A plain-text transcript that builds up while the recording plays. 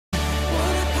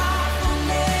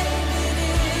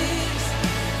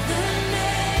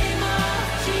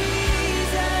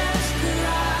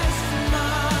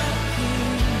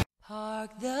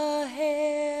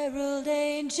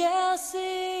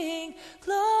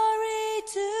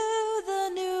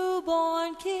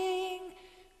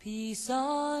Peace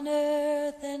on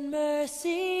earth and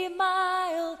mercy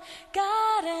mild,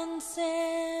 God and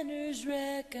sinners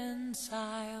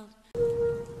reconciled.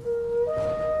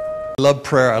 I love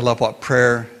prayer. I love what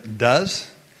prayer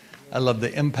does. I love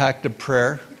the impact of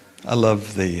prayer. I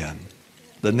love the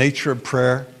nature of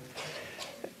prayer.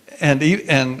 And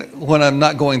when I'm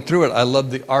not going through it, I love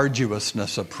the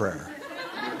arduousness of prayer.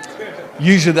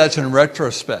 Usually that's in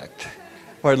retrospect,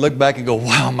 where I look back and go,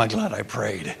 wow, am I glad I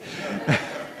prayed.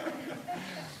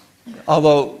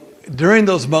 Although during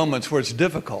those moments where it's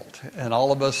difficult, and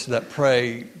all of us that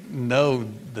pray know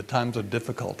the times of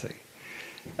difficulty,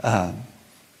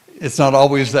 it's not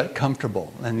always that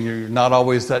comfortable, and you're not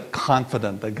always that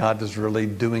confident that God is really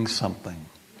doing something.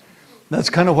 That's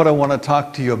kind of what I want to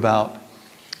talk to you about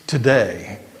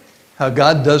today, how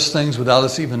God does things without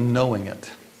us even knowing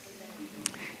it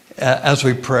as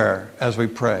we pray.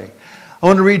 I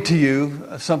want to read to you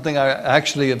something I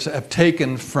actually have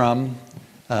taken from,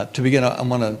 to begin, I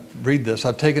want to read this.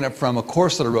 I've taken it from a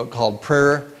course that I wrote called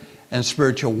Prayer and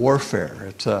Spiritual Warfare.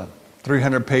 It's a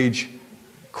 300-page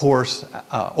course,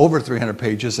 over 300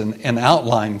 pages in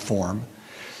outline form.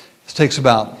 It takes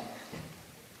about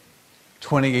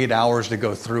 28 hours to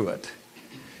go through it.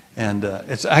 And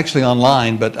it's actually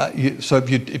online, but so if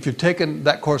you've taken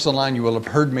that course online, you will have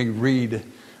heard me read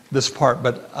this part.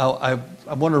 But I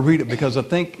want to read it because I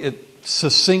think it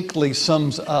succinctly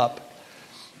sums up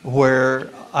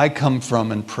where I come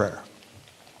from in prayer.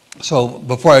 So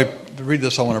before I read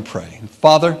this, I want to pray.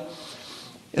 Father,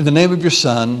 in the name of your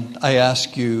Son, I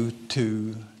ask you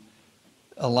to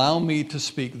allow me to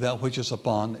speak that which is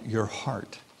upon your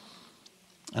heart.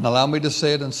 And allow me to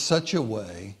say it in such a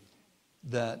way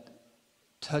that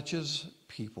touches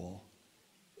people,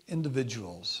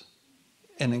 individuals,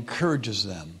 and encourages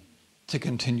them to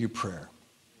continue prayer.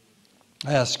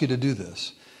 I ask you to do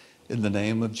this in the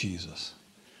name of Jesus.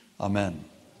 Amen.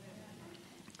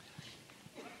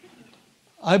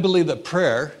 I believe that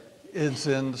prayer is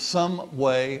in some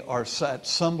way or at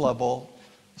some level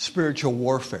spiritual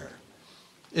warfare.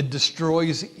 It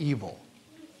destroys evil.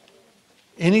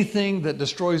 Anything that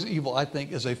destroys evil, I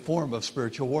think, is a form of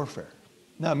spiritual warfare.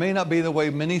 Now, it may not be the way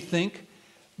many think,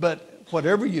 but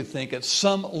whatever you think, at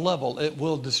some level, it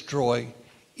will destroy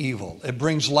evil. It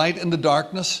brings light into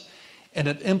darkness, and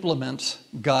it implements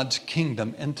God's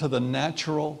kingdom into the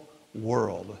natural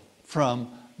world from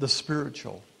the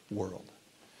spiritual world.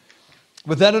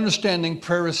 With that understanding,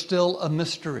 prayer is still a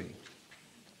mystery.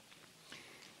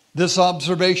 This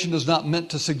observation is not meant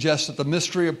to suggest that the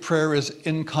mystery of prayer is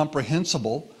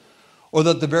incomprehensible or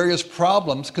that the various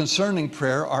problems concerning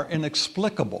prayer are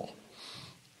inexplicable.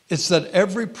 It's that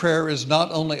every prayer is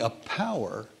not only a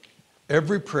power,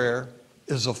 every prayer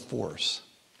is a force,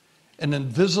 an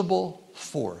invisible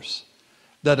force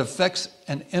that affects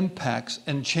and impacts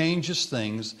and changes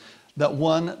things that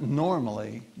one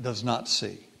normally does not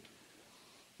see.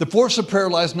 The force of prayer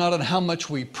lies not in how much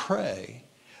we pray,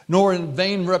 nor in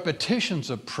vain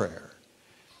repetitions of prayer.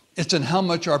 It's in how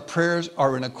much our prayers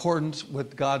are in accordance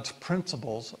with God's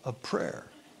principles of prayer.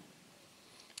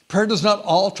 Prayer does not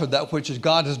alter that which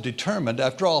God has determined.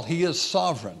 After all, He is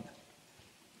sovereign.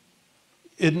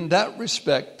 In that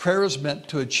respect, prayer is meant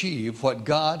to achieve what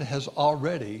God has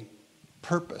already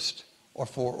purposed or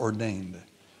foreordained.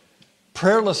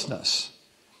 Prayerlessness,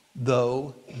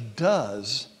 though,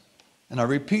 does, and I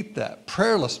repeat that,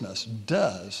 prayerlessness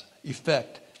does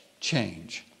effect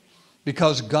change.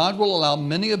 Because God will allow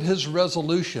many of His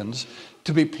resolutions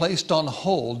to be placed on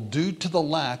hold due to the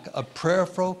lack of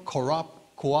prayerful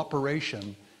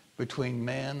cooperation between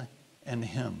man and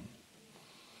Him.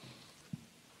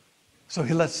 So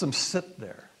He lets them sit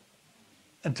there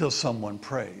until someone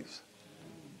prays,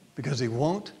 because He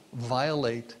won't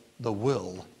violate the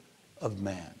will of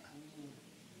man.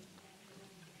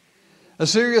 A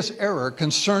serious error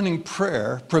concerning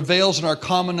prayer prevails in our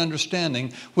common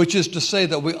understanding, which is to say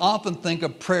that we often think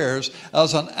of prayers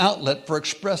as an outlet for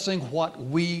expressing what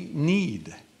we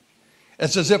need.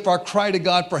 It's as if our cry to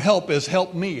God for help is,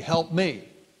 help me, help me.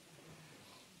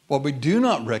 What we do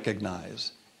not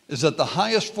recognize is that the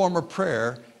highest form of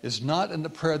prayer is not in the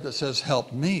prayer that says,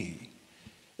 help me.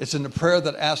 It's in the prayer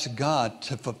that asks God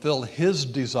to fulfill His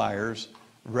desires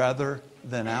rather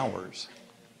than ours.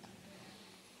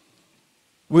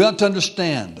 We ought to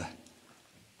understand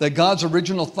that God's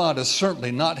original thought is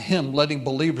certainly not Him letting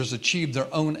believers achieve their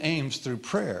own aims through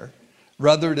prayer.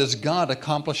 Rather, it is God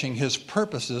accomplishing His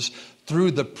purposes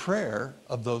through the prayer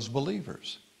of those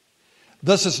believers.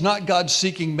 Thus, it's not God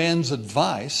seeking man's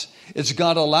advice. It's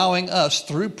God allowing us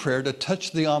through prayer to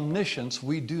touch the omniscience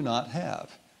we do not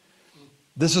have.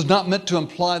 This is not meant to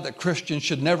imply that Christians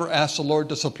should never ask the Lord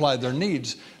to supply their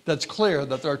needs. That's clear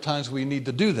that there are times we need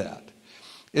to do that.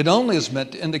 It only is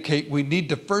meant to indicate we need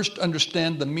to first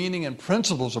understand the meaning and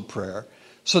principles of prayer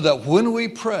so that when we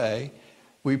pray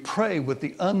with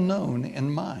the unknown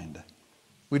in mind.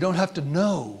 We don't have to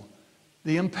know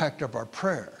the impact of our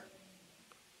prayer.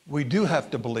 We do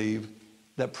have to believe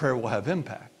that prayer will have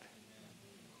impact.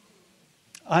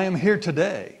 I am here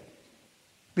today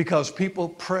because people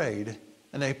prayed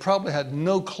and they probably had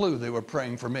no clue they were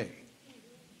praying for me.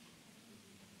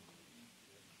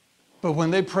 But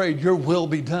when they prayed, your will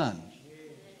be done.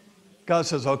 God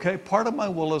says, okay, part of my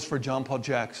will is for John Paul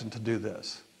Jackson to do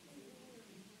this.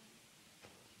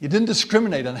 You didn't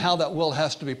discriminate on how that will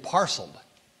has to be parceled.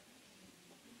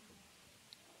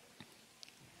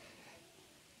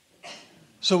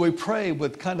 So we pray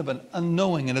with kind of an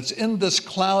unknowing, and it's in this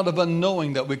cloud of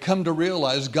unknowing that we come to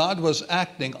realize God was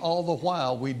acting all the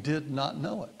while we did not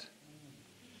know it.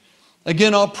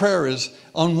 Again, all prayer is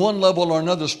on one level or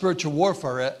another spiritual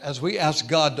warfare as we ask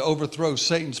God to overthrow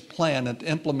Satan's plan and to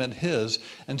implement his,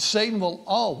 and Satan will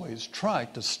always try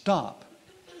to stop.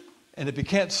 And if he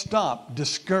can't stop,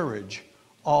 discourage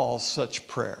all such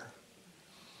prayer.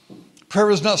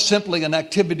 Prayer is not simply an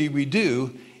activity we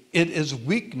do. It is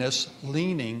weakness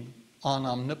leaning on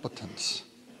omnipotence.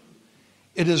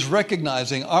 It is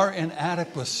recognizing our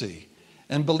inadequacy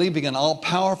and believing an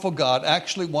all-powerful God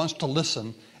actually wants to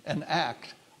listen and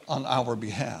act on our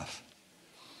behalf.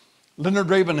 Leonard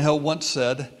Ravenhill once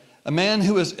said, "A man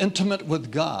who is intimate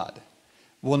with God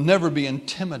will never be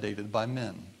intimidated by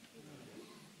men."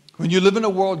 When you live in a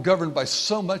world governed by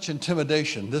so much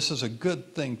intimidation, this is a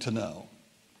good thing to know.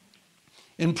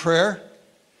 In prayer,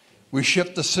 we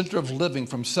shift the center of living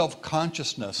from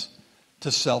self-consciousness to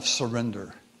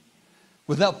self-surrender.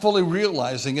 Without fully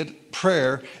realizing it,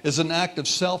 prayer is an act of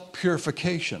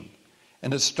self-purification,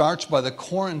 and it starts by the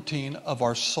quarantine of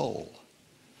our soul.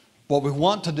 What we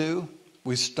want to do,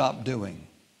 we stop doing.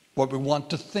 What we want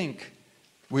to think,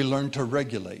 we learn to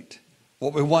regulate.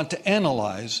 What we want to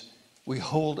analyze, we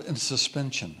hold in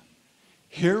suspension.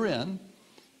 Herein,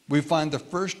 we find the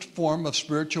first form of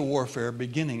spiritual warfare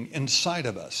beginning inside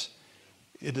of us.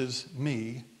 It is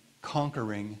me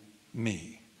conquering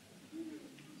me.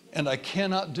 And I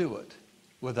cannot do it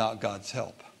without God's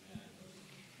help.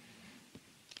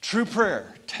 True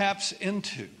prayer taps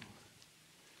into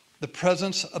the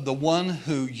presence of the one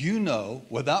who you know,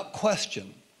 without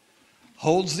question,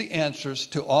 holds the answers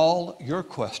to all your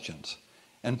questions,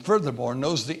 and furthermore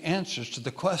knows the answers to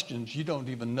the questions you don't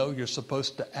even know you're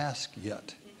supposed to ask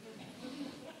yet.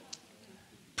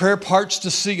 Prayer parts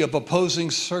the sea of opposing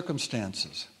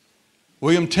circumstances.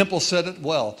 William Temple said it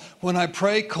well. When I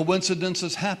pray,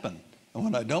 coincidences happen. And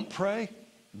when I don't pray,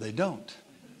 they don't.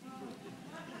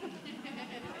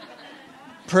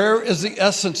 Prayer is the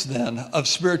essence, then, of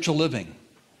spiritual living.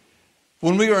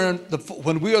 When we are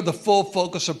the full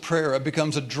focus of prayer, it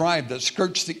becomes a drive that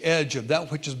skirts the edge of that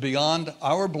which is beyond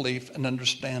our belief and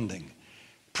understanding.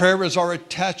 Prayer is our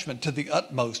attachment to the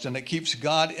utmost, and it keeps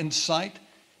God in sight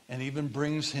and even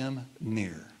brings him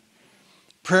near.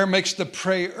 Prayer makes the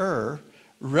prayer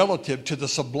relative to the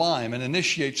sublime and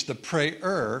initiates the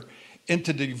prayer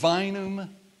into divinum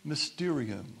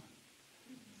mysterium,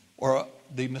 or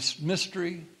the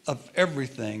mystery of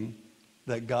everything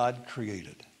that God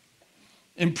created.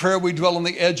 In prayer, we dwell on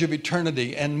the edge of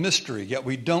eternity and mystery, yet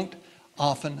we don't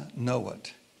often know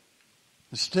it.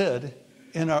 Instead,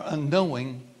 in our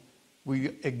unknowing, we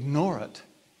ignore it,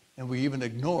 and we even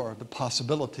ignore the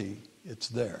possibility it's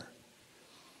there.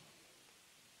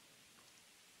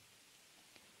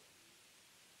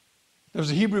 There's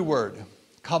a Hebrew word,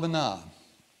 kavanah.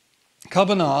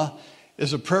 Kavanah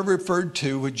is a prayer referred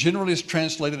to, which generally is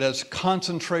translated as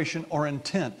concentration or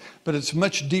intent, but it's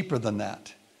much deeper than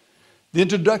that. The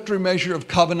introductory measure of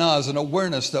kavanah is an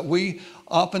awareness that we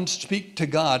often speak to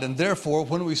God, and therefore,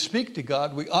 when we speak to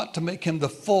God, we ought to make him the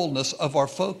fullness of our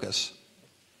focus.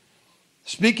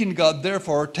 Speaking to God,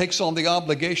 therefore, takes on the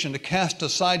obligation to cast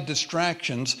aside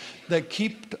distractions that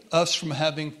keep us from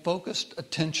having focused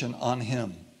attention on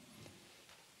him.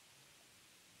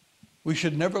 We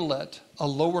should never let a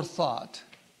lower thought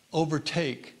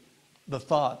overtake the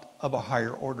thought of a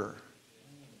higher order.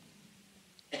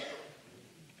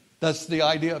 That's the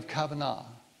idea of kavanah.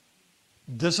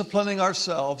 Disciplining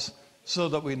ourselves so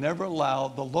that we never allow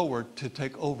the lower to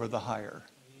take over the higher.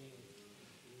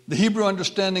 The Hebrew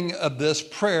understanding of this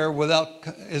prayer without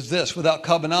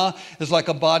kavanah is like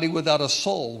a body without a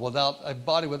soul, without a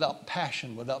body without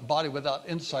passion, without body without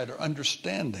insight or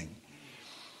understanding.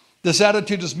 This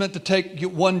attitude is meant to take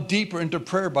one deeper into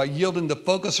prayer by yielding the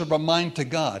focus of our mind to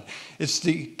God. It's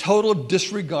the total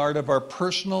disregard of our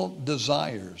personal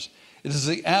desires. It is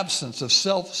the absence of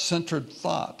self-centered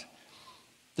thought.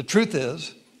 The truth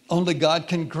is, only God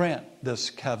can grant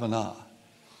this kavanah.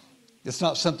 It's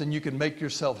not something you can make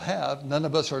yourself have. None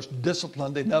of us are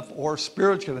disciplined enough or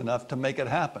spiritual enough to make it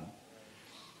happen.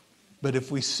 But if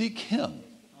we seek Him,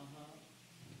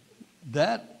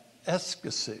 that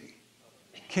ecstasy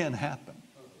can happen.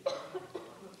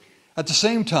 At the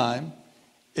same time,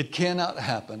 it cannot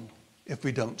happen if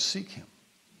we don't seek Him.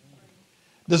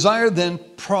 Desire then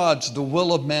prods the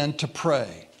will of man to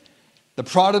pray. The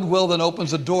prodded will then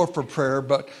opens a door for prayer,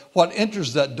 but what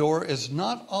enters that door is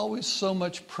not always so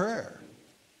much prayer.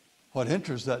 What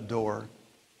enters that door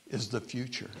is the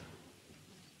future.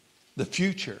 The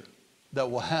future that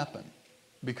will happen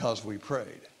because we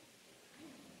prayed.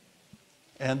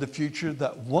 And the future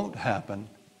that won't happen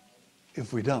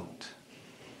if we don't.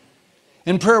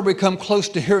 In prayer, we come close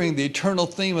to hearing the eternal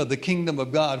theme of the kingdom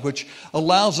of God, which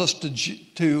allows us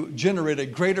to generate a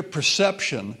greater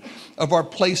perception of our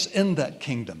place in that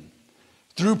kingdom.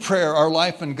 Through prayer, our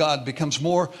life in God becomes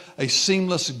more a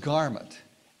seamless garment,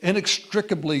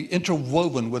 inextricably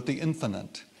interwoven with the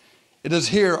infinite. It is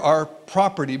here our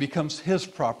property becomes His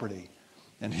property,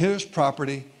 and His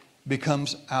property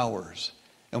becomes ours.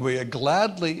 And we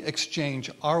gladly exchange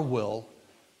our will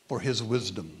for His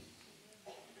wisdom.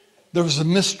 There is a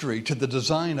mystery to the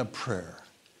design of prayer.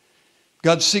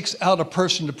 God seeks out a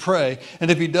person to pray, and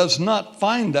if He does not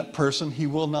find that person, He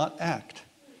will not act.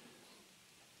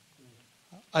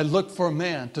 I looked for a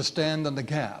man to stand in the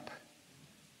gap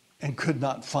and could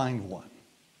not find one.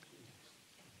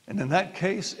 And in that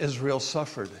case, Israel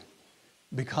suffered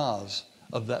because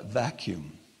of that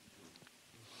vacuum.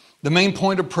 The main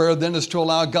point of prayer then is to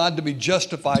allow God to be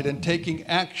justified in taking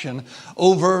action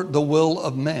over the will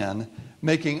of man,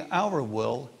 making our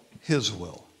will His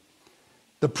will.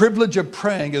 The privilege of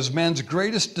praying is man's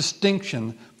greatest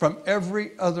distinction from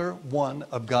every other one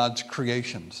of God's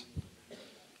creations.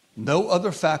 No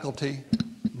other faculty,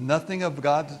 nothing of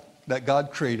God that God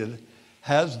created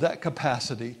has that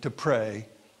capacity to pray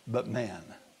but man.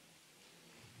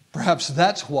 Perhaps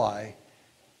that's why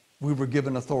we were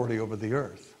given authority over the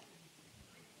earth.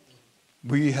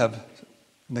 We have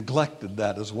neglected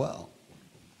that as well.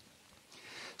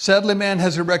 Sadly, man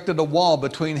has erected a wall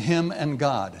between him and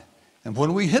God. And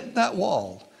when we hit that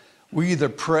wall, we either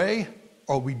pray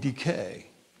or we decay.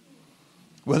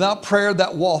 Without prayer,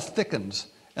 that wall thickens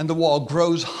and the wall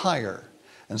grows higher.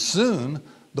 And soon,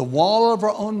 the wall of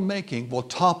our own making will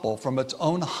topple from its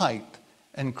own height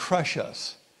and crush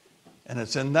us. And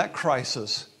it's in that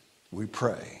crisis we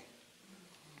pray.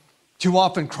 Too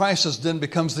often, crisis then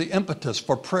becomes the impetus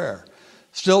for prayer.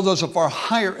 Still, there's a far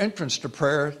higher entrance to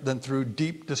prayer than through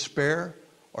deep despair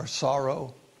or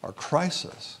sorrow or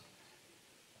crisis.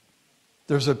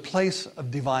 There's a place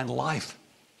of divine life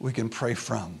we can pray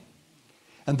from.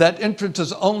 And that entrance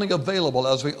is only available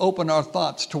as we open our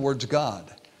thoughts towards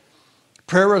God.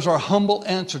 Prayer is our humble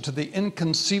answer to the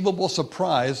inconceivable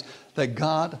surprise that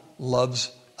God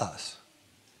loves us.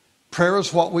 Prayer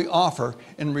is what we offer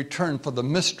in return for the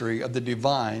mystery of the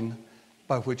divine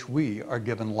by which we are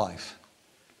given life.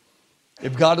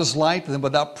 If God is light, then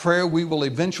without prayer we will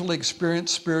eventually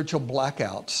experience spiritual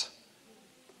blackouts.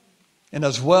 And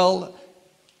as well,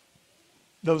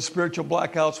 those spiritual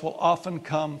blackouts will often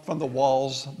come from the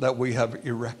walls that we have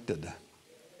erected.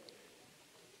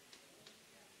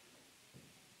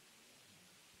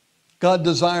 God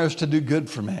desires to do good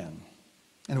for man.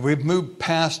 And we've moved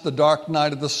past the dark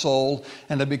night of the soul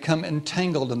and have become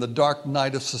entangled in the dark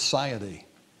night of society.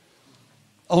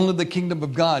 Only the kingdom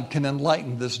of God can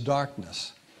enlighten this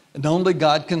darkness. And only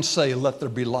God can say, "Let there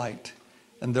be light."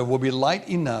 And there will be light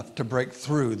enough to break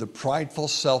through the prideful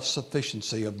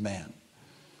self-sufficiency of man.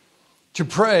 To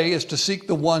pray is to seek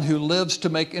the one who lives to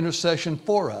make intercession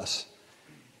for us.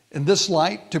 In this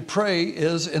light, to pray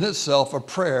is in itself a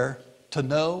prayer to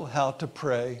know how to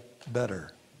pray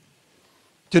better.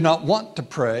 To not want to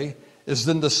pray is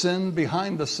then the sin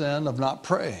behind the sin of not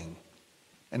praying.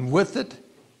 And with it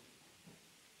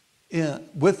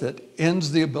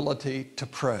ends the ability to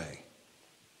pray.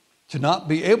 To not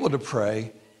be able to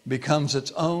pray becomes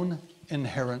its own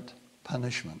inherent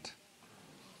punishment.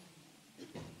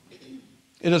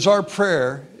 It is our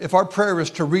prayer. If our prayer is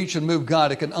to reach and move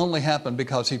God, it can only happen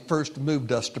because He first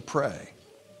moved us to pray.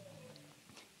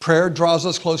 Prayer draws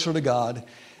us closer to God.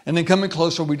 And in coming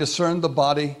closer, we discern the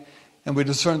body and we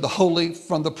discern the holy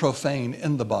from the profane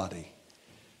in the body.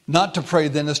 Not to pray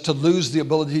then is to lose the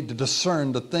ability to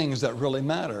discern the things that really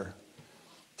matter.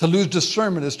 To lose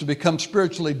discernment is to become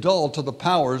spiritually dull to the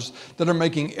powers that are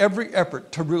making every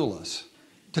effort to rule us,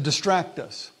 to distract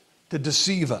us, to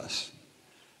deceive us.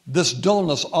 This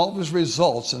dullness always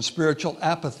results in spiritual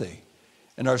apathy,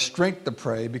 and our strength to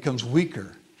pray becomes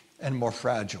weaker and more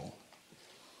fragile.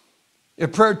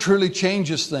 If prayer truly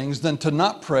changes things, then to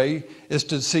not pray is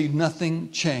to see nothing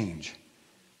change,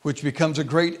 which becomes a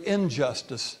great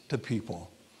injustice to people,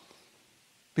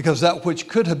 because that which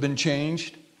could have been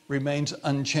changed remains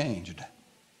unchanged.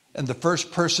 And the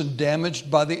first person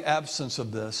damaged by the absence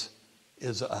of this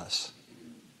is us.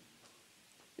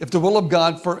 If the will of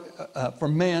God for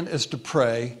man is to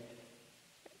pray,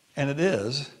 and it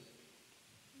is,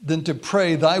 then to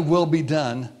pray, thy will be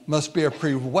done, must be a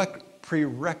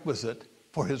prerequisite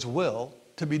for his will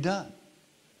to be done.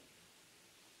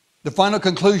 The final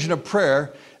conclusion of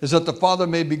prayer is that the Father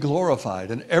may be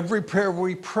glorified, and every prayer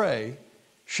we pray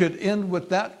should end with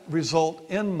that result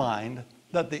in mind,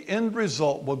 that the end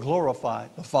result will glorify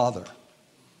the Father.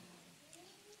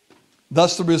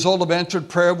 Thus, the result of answered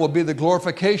prayer will be the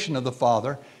glorification of the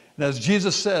Father. And as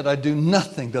Jesus said, I do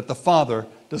nothing that the Father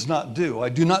does not do. I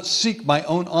do not seek my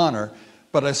own honor,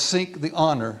 but I seek the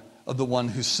honor of the one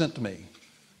who sent me.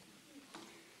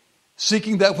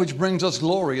 Seeking that which brings us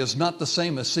glory is not the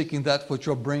same as seeking that which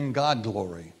will bring God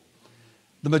glory.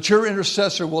 The mature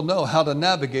intercessor will know how to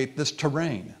navigate this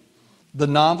terrain. The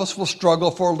novice will struggle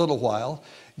for a little while,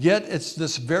 yet it's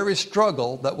this very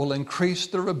struggle that will increase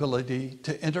their ability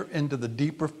to enter into the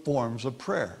deeper forms of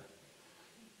prayer.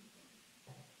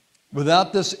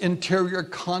 Without this interior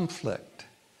conflict,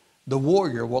 the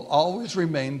warrior will always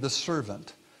remain the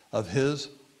servant of his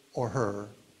or her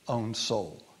own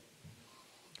soul.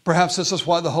 Perhaps this is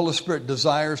why the Holy Spirit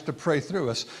desires to pray through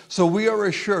us, so we are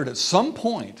assured at some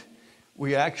point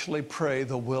we actually pray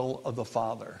the will of the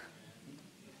Father.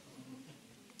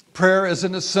 Prayer is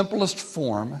in its simplest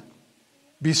form,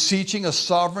 beseeching a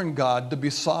sovereign God to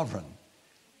be sovereign.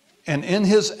 And in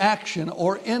his action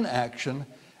or inaction,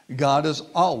 God is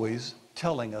always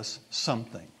telling us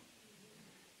something.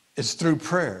 It's through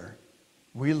prayer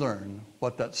we learn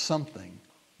what that something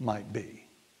might be.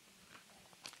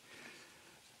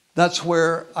 That's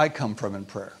where I come from in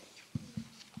prayer.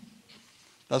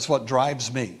 That's what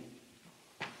drives me.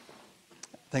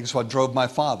 I think it's what drove my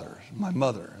father, my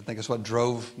mother. I think it's what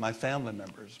drove my family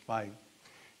members, my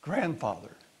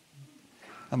grandfather.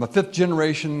 I'm a fifth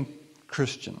generation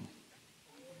Christian.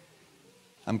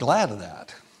 I'm glad of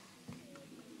that.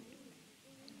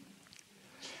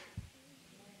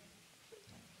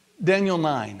 Daniel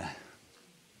 9.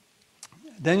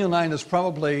 Daniel 9 is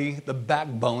probably the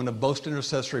backbone of most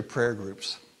intercessory prayer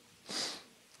groups.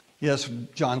 Yes,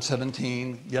 John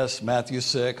 17. Yes, Matthew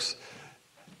 6.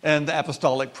 And the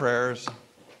apostolic prayers.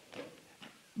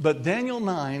 But Daniel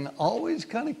 9 always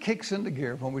kind of kicks into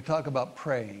gear when we talk about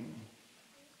praying.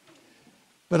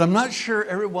 But I'm not sure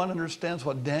everyone understands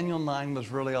what Daniel 9 was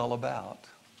really all about.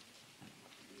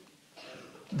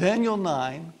 Daniel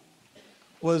 9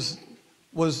 was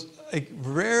a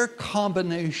rare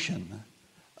combination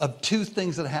of two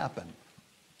things that happened.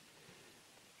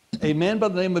 A man by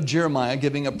the name of Jeremiah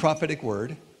giving a prophetic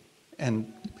word,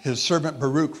 and his servant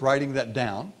Baruch writing that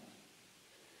down.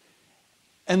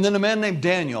 And then a man named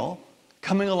Daniel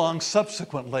coming along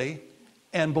subsequently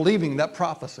and believing that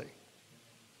prophecy.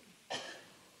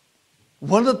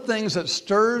 One of the things that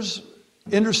stirs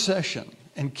intercession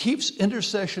and keeps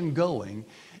intercession going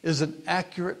is an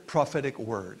accurate prophetic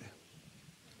word.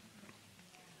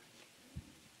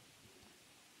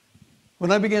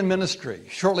 When I began ministry,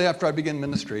 shortly after I began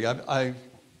ministry, I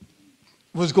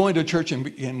was going to a church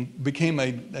and became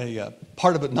a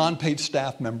part of a non-paid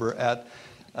staff member at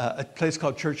a place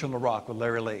called Church on the Rock with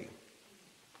Larry Lee.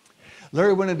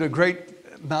 Larry went into great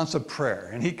amounts of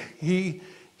prayer, and he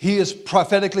has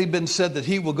prophetically been said that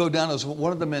he will go down as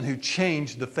one of the men who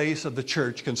changed the face of the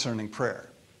church concerning prayer.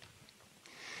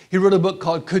 He wrote a book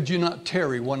called Could You Not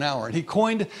Tarry 1 Hour, and he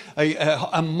coined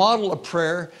a model of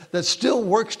prayer that still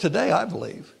works today, I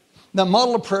believe. That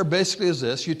model of prayer basically is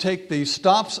this. You take the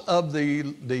stops of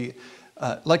the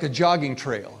like a jogging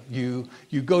trail. You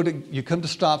come to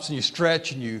stops and you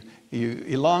stretch and you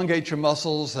elongate your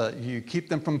muscles. You keep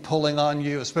them from pulling on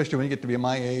you, especially when you get to be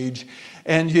my age.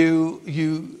 And you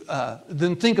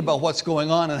then think about what's going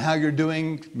on and how you're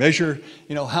doing. Measure,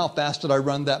 how fast did I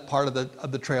run that part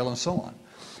of the trail and so on.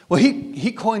 Well,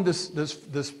 he coined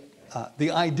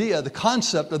the idea, the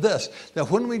concept of this, that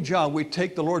when we jog, we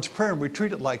take the Lord's Prayer and we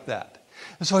treat it like that.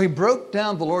 And so he broke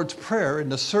down the Lord's Prayer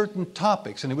into certain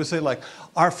topics. And he would say like,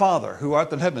 Our Father, who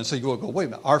art in heaven. So you go, wait a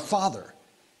minute, Our Father.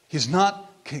 He's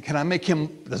not, can I make him,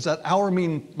 does that our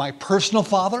mean my personal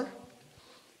father?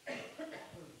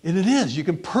 And it is. You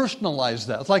can personalize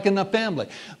that. It's like in a family.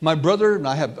 My brother, and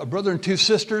I have a brother and two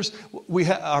sisters.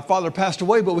 Our father passed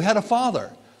away, but we had a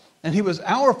father. And he was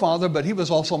our father, but he was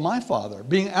also my father.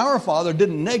 Being our father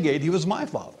didn't negate he was my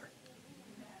father.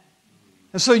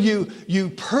 And so you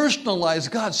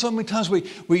personalize God. So many times we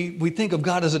think of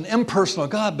God as an impersonal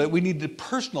God, but we need to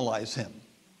personalize him.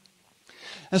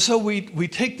 And so we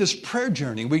take this prayer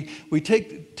journey. We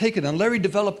take it, and Larry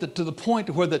developed it to the point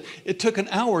where that it took an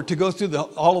hour to go through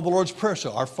all of the Lord's Prayer.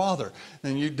 So our Father,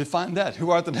 and you define that.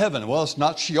 Who art in heaven? Well, it's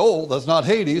not Sheol, that's not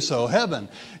Hades, so heaven.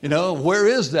 Where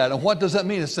is that? And what does that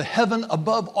mean? It's the heaven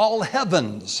above all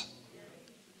heavens.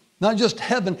 Not just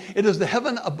heaven, it is the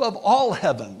heaven above all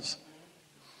heavens.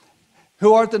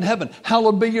 Who art in heaven?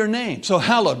 Hallowed be your name. So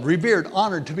hallowed, revered,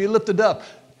 honored, to be lifted up,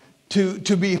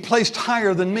 to be placed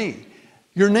higher than me.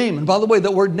 Your name. And by the way,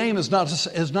 that word name is not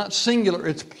singular,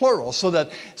 it's plural, so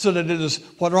that it is,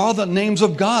 what are all the names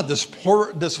of God?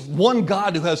 This one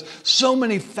God who has so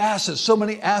many facets, so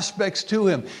many aspects to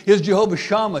him. He is Jehovah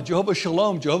Shammah, Jehovah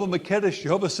Shalom, Jehovah Makedesh,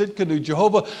 Jehovah Sidkenu,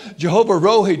 Jehovah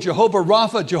Rohi, Jehovah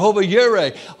Rapha, Jehovah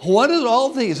Yireh. What is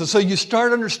all these? And so you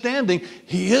start understanding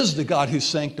he is the God who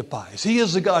sanctifies. He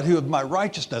is the God who is my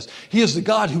righteousness. He is the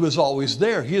God who is always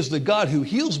there. He is the God who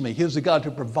heals me. He is the God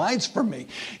who provides for me.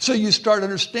 So you start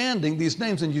understanding these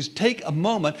names, and you take a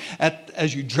moment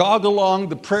as you jog along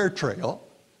the prayer trail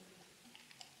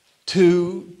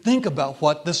to think about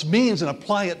what this means and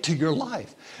apply it to your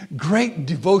life. Great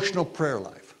devotional prayer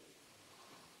life.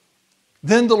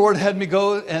 Then the Lord had me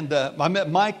go, and I met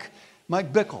Mike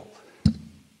Bickle.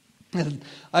 And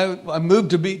I moved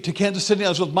to Kansas City. I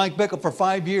was with Mike Bickle for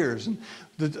 5 years, and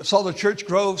saw the church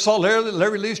grow. Saw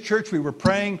Larry Lee's church. We were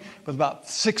praying with about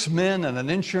 6 men and an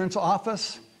insurance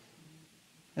office.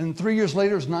 And 3 years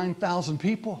later, it was 9,000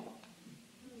 people.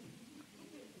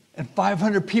 And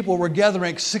 500 people were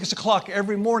gathering at 6 o'clock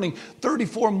every morning,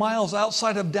 34 miles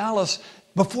outside of Dallas.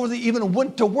 Before they even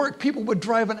went to work, people would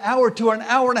drive an hour to an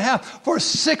hour and a half for a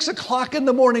 6 o'clock in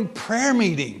the morning prayer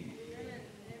meeting.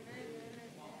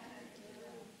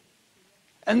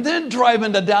 And then drive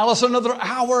into Dallas another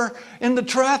hour in the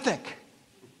traffic.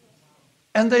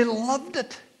 And they loved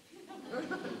it.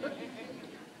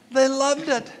 They loved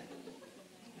it.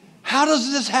 How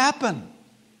does this happen?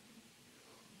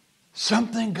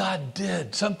 Something God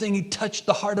did. Something he touched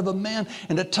the heart of a man,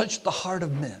 and it touched the heart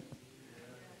of men.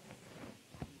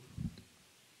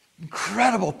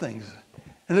 Incredible things.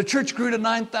 And the church grew to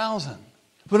 9,000.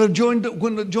 When I joined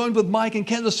with Mike in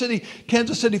Kansas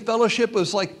City Fellowship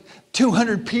was like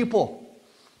 200 people.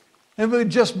 And we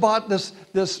just bought this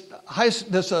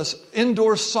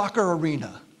indoor soccer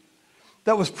arena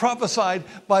that was prophesied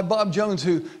by Bob Jones,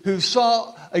 who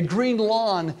saw a green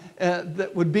lawn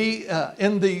that would be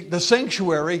in the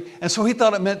sanctuary. And so he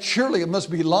thought it meant surely it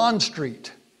must be Lawn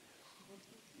Street.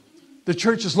 The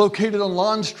church is located on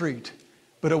Lawn Street.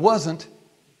 But it wasn't.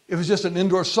 It was just an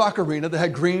indoor soccer arena that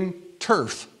had green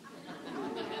turf.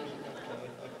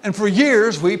 And for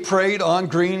years, we prayed on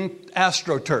green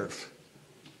AstroTurf.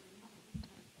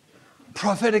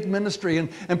 Prophetic ministry.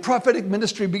 And prophetic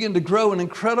ministry began to grow in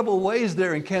incredible ways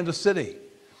there in Kansas City.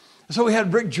 So we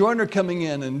had Rick Joyner coming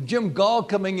in, and Jim Gall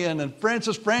coming in, and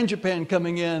Francis Frangipan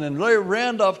coming in, and Larry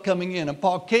Randolph coming in, and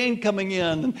Paul Kane coming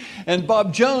in, and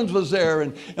Bob Jones was there,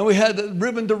 and we had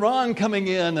Reuben Duran coming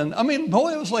in. And I mean,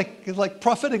 boy, it was like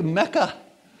prophetic Mecca.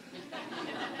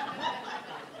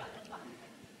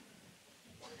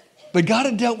 But God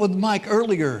had dealt with Mike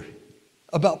earlier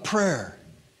about prayer,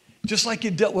 just like he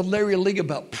dealt with Larry Lee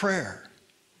about prayer.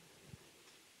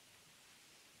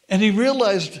 And he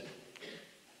realized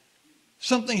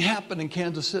something happened in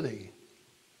Kansas City,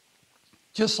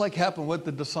 just like happened with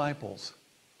the disciples.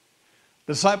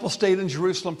 The disciples stayed in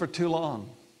Jerusalem for too long.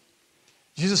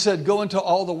 Jesus said, go into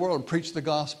all the world and preach the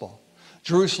gospel.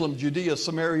 Jerusalem, Judea,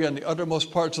 Samaria, and the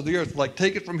uttermost parts of the earth. Like,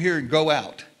 take it from here and go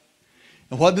out.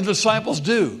 And what did the disciples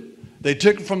do? They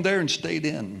took it from there and stayed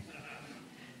in.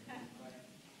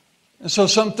 And so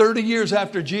some 30 years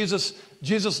after Jesus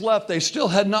left, they still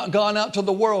had not gone out to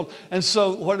the world. And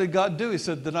so what did God do? He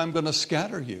said, then I'm going to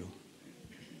scatter you.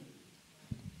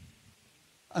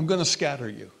 I'm going to scatter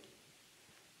you.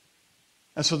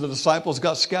 And so the disciples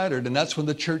got scattered, and that's when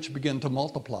the church began to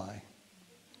multiply.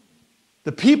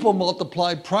 The people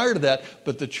multiplied prior to that,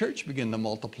 but the church began to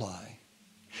multiply.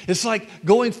 It's like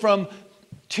going from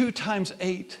 2 times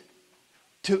 8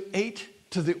 to 8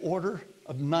 to the order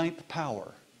of 9th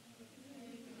power.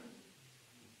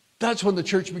 That's when the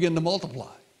church began to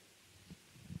multiply.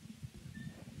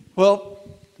 Well,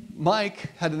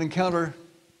 Mike had an encounter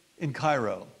in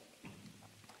Cairo,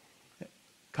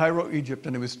 Egypt,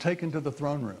 and he was taken to the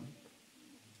throne room.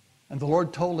 And the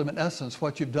Lord told him, in essence,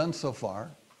 what you've done so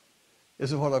far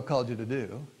isn't what I've called you to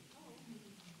do.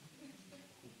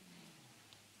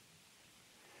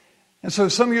 And so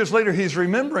some years later, he's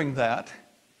remembering that.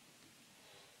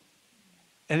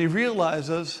 And he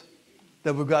realizes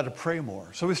that we've got to pray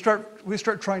more. So we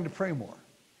start trying to pray more.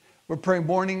 We're praying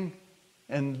morning,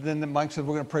 and then Mike said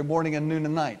we're going to pray morning and noon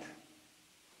and night.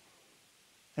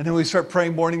 And then we start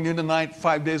praying morning, noon, and night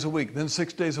 5 days a week, then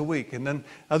 6 days a week, and then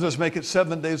others make it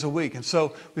 7 days a week. And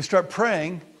so we start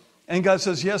praying, and God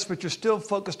says, yes, but you're still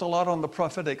focused a lot on the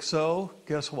prophetic. So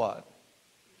guess what?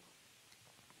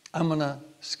 I'm going to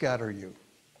scatter you.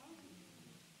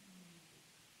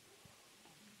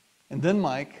 And then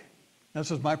Mike,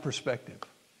 this is my perspective.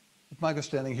 If Mike was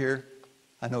standing here,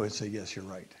 I know he'd say, yes, you're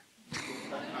right.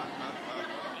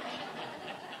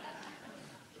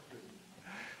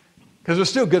 Because we're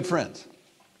still good friends.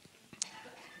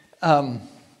 In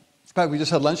fact, we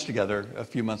just had lunch together a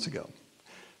few months ago.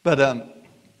 But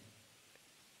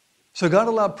so God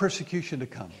allowed persecution to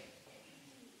come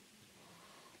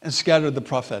and scattered the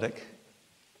prophetic.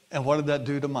 And what did that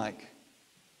do to Mike?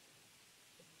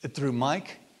 It threw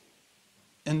Mike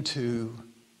into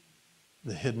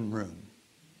the hidden room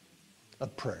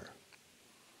of prayer.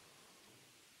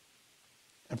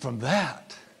 And from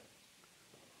that,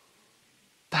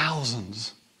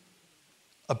 thousands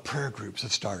of prayer groups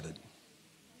have started.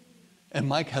 And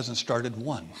Mike hasn't started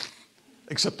one,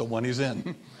 except the one he's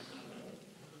in.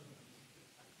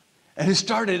 And he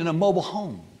started in a mobile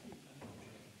home.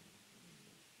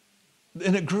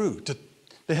 And it grew.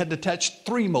 They had detached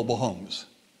 3 mobile homes.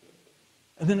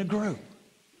 And then it grew.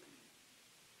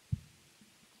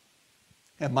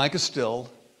 And Mike is still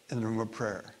in the room of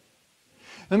prayer.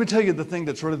 Let me tell you the thing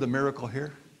that's really the miracle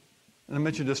here. And I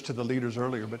mentioned this to the leaders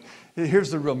earlier, but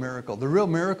here's the real miracle. The real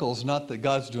miracle is not that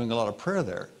God's doing a lot of prayer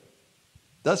there.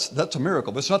 That's a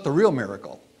miracle, but it's not the real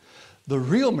miracle. The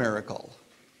real miracle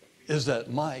is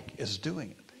that Mike is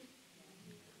doing it.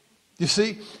 You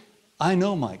see, I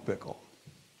know Mike Bickle.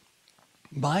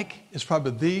 Mike is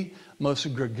probably the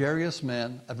most gregarious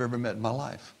man I've ever met in my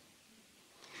life.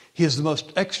 He is the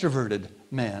most extroverted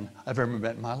man I've ever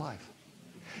met in my life.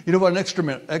 You know what an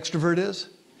extrovert is?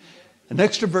 An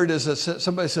extrovert is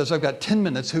somebody says, I've got 10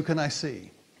 minutes, who can I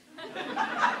see?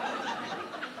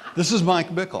 This is Mike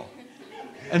Bickle.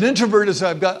 An introvert is,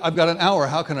 I've got an hour,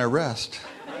 how can I rest?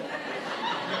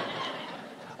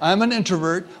 I'm an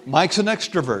introvert, Mike's an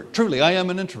extrovert. Truly, I am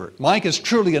an introvert. Mike is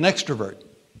truly an extrovert.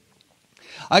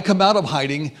 I come out of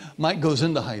hiding, Mike goes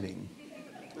into hiding.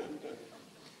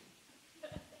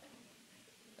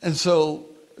 And so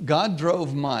God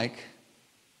drove Mike,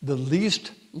 the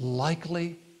least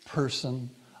likely person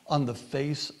on the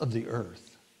face of the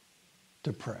earth,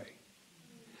 to pray.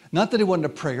 Not that he wanted to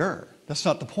prayer. That's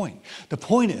not the point. The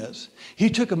point is, he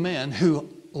took a man who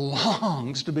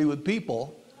longs to be with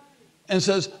people and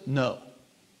says, no.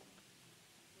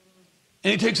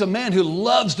 And he takes a man who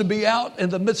loves to be out in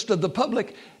the midst of the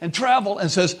public and travel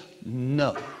and says,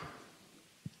 no.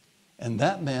 And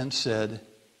that man said,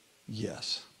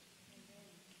 yes,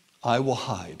 I will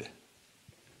hide.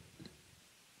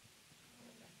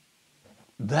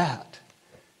 That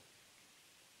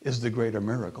is the greater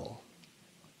miracle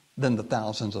than the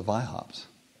thousands of IHOPs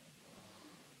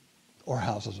or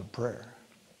houses of prayer.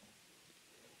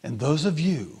 And those of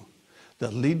you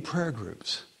that lead prayer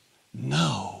groups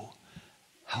know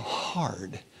how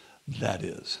hard that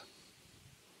is.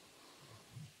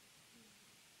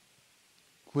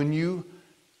 When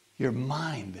your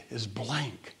mind is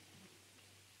blank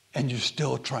and you're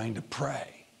still trying to pray.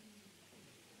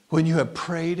 When you have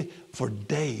prayed for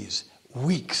days,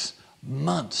 weeks,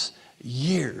 months,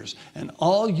 years, and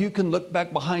all you can look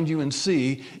back behind you and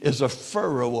see is a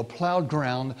furrow of plowed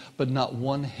ground, but not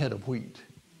one head of wheat.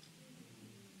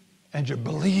 And you're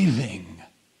believing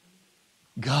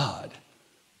God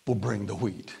will bring the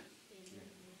wheat.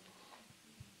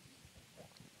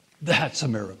 That's a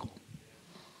miracle.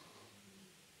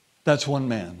 That's one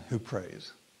man who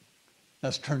prays.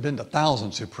 That's turned into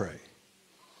thousands who pray.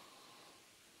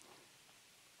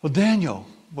 Well, Daniel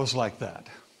was like that.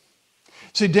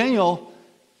 See, Daniel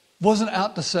wasn't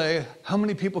out to say, how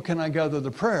many people can I gather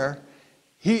to pray?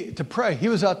 He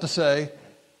was out to say,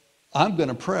 I'm going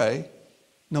to pray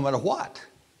no matter what.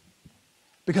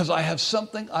 Because I have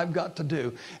something I've got to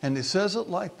do. And he says it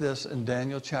like this in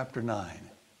Daniel chapter 9.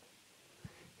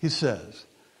 He says,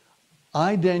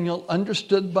 I, Daniel,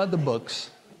 understood by the books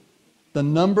the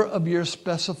number of years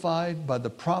specified by the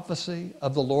prophecy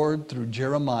of the Lord through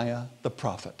Jeremiah the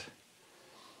prophet,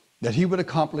 that he would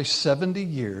accomplish 70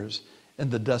 years in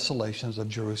the desolations of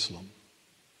Jerusalem.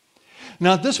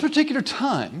 Now, at this particular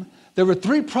time, there were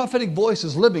 3 prophetic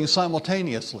voices living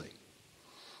simultaneously.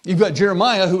 You've got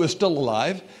Jeremiah, who is still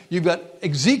alive. You've got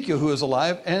Ezekiel, who is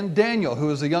alive, and Daniel,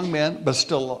 who is a young man, but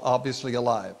still obviously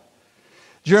alive.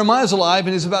 Jeremiah's alive,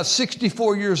 and he's about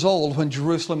 64 years old when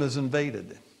Jerusalem is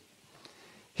invaded.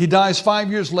 He dies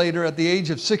 5 years later at the age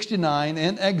of 69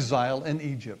 in exile in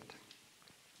Egypt.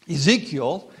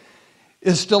 Ezekiel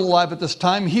is still alive at this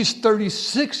time. He's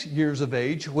 36 years of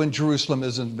age when Jerusalem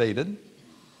is invaded.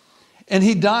 And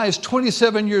he dies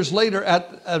 27 years later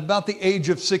at about the age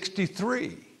of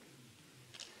 63.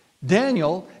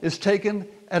 Daniel is taken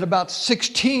at about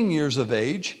 16 years of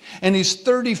age, and he's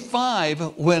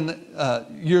 35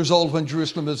 years old when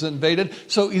Jerusalem is invaded.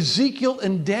 So Ezekiel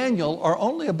and Daniel are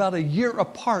only about a year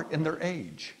apart in their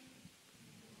age.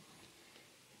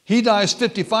 He dies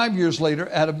 55 years later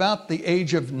at about the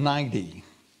age of 90.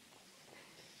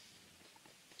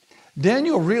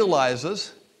 Daniel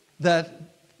realizes that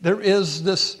there is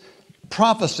this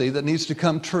prophecy that needs to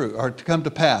come true or to come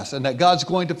to pass, and that God's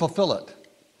going to fulfill it.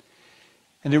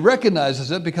 And he recognizes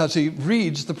it because he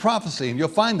reads the prophecy. And you'll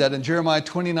find that in Jeremiah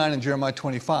 29 and Jeremiah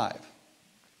 25.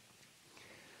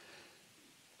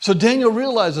 So Daniel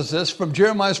realizes this from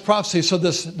Jeremiah's prophecy. So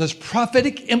this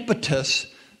prophetic impetus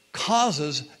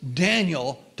causes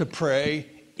Daniel to pray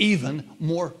even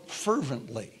more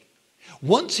fervently.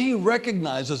 Once he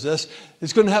recognizes this,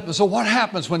 it's going to happen. So what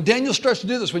happens when Daniel starts to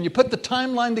do this? When you put the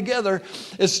timeline together,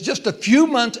 it's just a few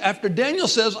months after Daniel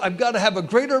says, I've got to have a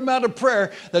greater amount of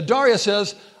prayer, that Darius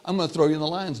says, I'm going to throw you in the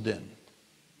lion's den.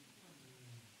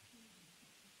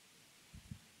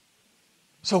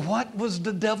 So what was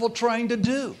the devil trying to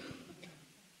do?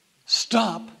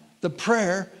 Stop the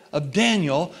prayer of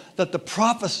Daniel that the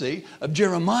prophecy of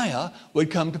Jeremiah would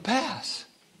come to pass.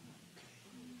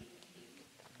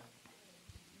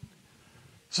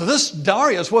 So this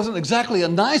Darius wasn't exactly a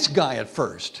nice guy at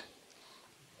first.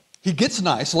 He gets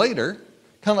nice later,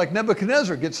 kind of like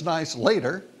Nebuchadnezzar gets nice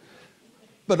later.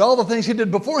 But all the things he did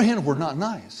beforehand were not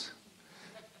nice.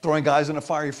 Throwing guys in a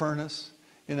fiery furnace,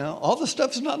 all the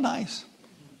stuff is not nice.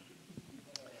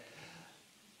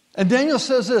 And Daniel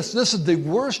says this is the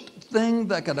worst thing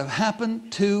that could have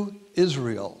happened to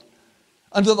Israel.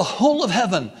 Under the whole of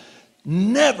heaven,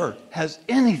 never has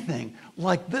anything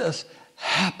like this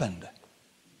happened.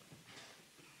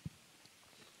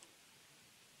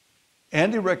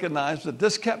 And he recognized that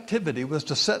this captivity was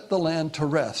to set the land to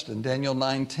rest in Daniel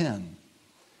 9:10.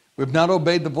 We've not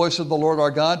obeyed the voice of the Lord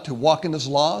our God to walk in his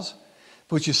laws,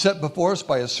 which he set before us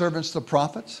by his servants the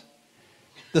prophets.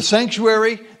 The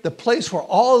sanctuary, the place where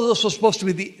all of this was supposed to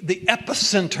be the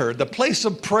epicenter, the place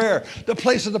of prayer, the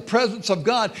place of the presence of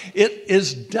God, it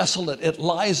is desolate. It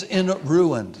lies in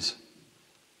ruins.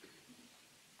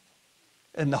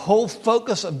 And the whole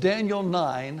focus of Daniel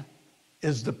 9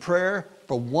 is the prayer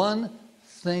for one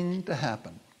thing to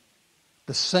happen: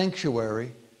 the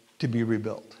sanctuary to be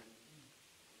rebuilt.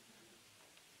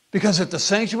 Because if the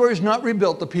sanctuary is not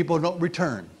rebuilt, the people don't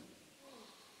return.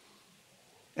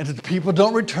 And if the people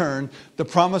don't return, the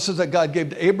promises that God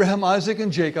gave to Abraham, Isaac,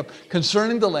 and Jacob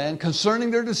concerning the land, concerning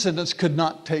their descendants, could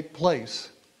not take place.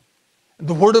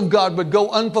 The word of God would go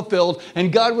unfulfilled,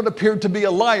 and God would appear to be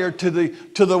a liar to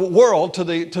the world, to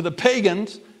the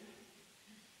pagans.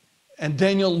 And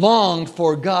Daniel longed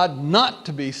for God not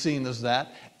to be seen as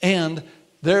that, and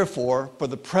therefore for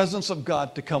the presence of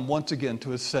God to come once again to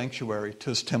his sanctuary,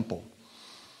 to his temple.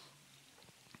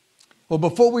 Well,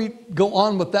 before we go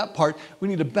on with that part, we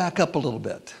need to back up a little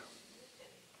bit.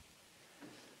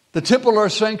 The temple or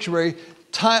sanctuary,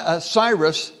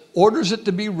 Cyrus orders it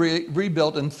to be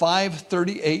rebuilt in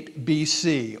 538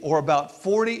 BC, or about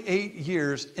 48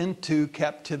 years into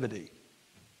captivity.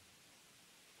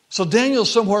 So Daniel's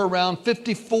somewhere around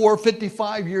 54,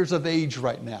 55 years of age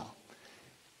right now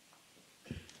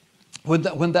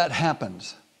when that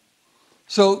happens.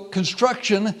 So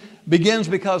construction begins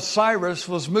because Cyrus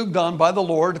was moved on by the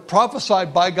Lord,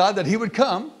 prophesied by God that he would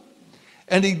come,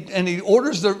 and he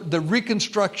orders the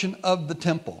reconstruction of the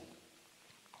temple.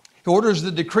 He orders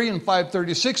the decree in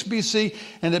 536 BC,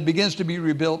 and it begins to be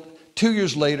rebuilt 2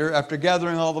 years later after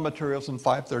gathering all the materials in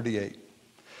 538.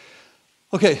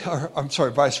 Okay,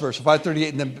 vice versa, 538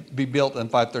 and then be built in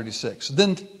 536.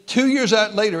 Then 2 years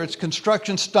later, its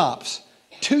construction stops.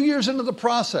 2 years into the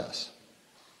process,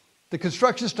 the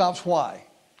construction stops. Why?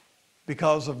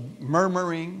 Because of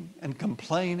murmuring and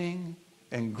complaining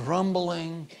and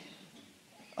grumbling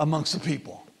amongst the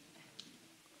people.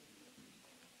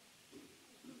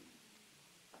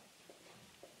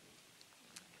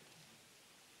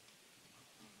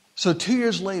 So 2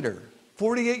 years later,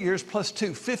 48 years plus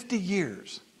 2, 50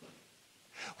 years.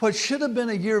 What should have been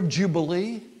a year of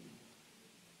jubilee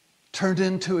turned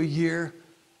into a year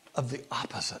of the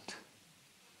opposite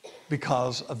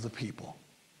because of the people.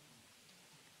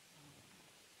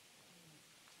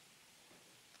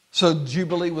 So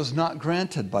Jubilee was not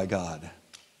granted by God.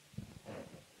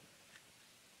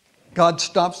 God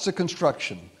stops the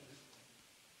construction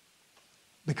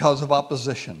because of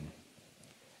opposition.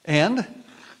 And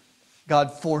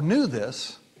God foreknew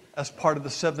this as part of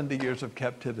the 70 years of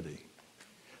captivity.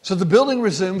 So the building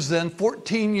resumes then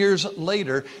 14 years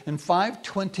later in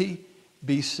 520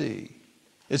 BC.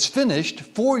 It's finished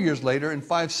 4 years later in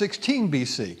 516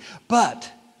 BC.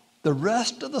 But the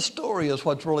rest of the story is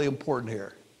what's really important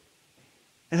here.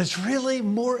 And it's really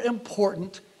more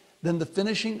important than the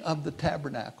finishing of the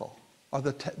tabernacle or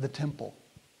the temple.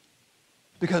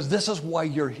 Because this is why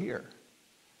you're here.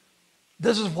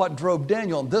 This is what drove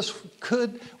Daniel. And this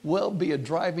could well be a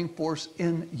driving force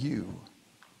in you.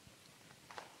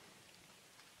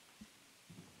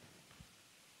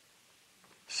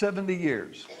 "70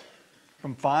 years,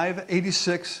 from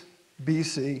 586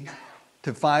 BC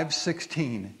to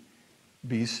 516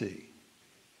 BC.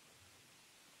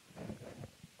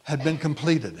 had been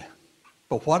completed.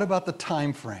 But what about the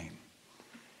time frame?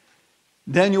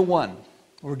 Daniel 1,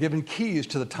 we're given keys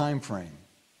to the time frame.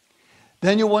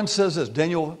 Daniel 1 says this,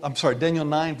 Daniel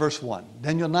 9 verse 1.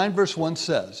 Daniel 9 verse 1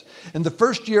 says, "In the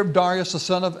first year of Darius, the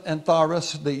son of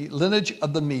Ahasuerus, the lineage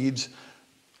of the Medes,"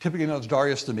 typically known as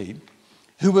Darius the Mede,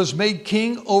 "who was made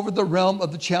king over the realm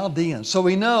of the Chaldeans." So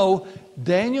we know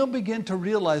Daniel began to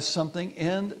realize something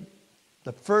in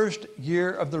the first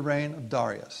year of the reign of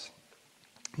Darius.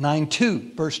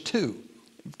 9:2, verse 2,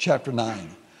 chapter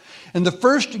 9. "In the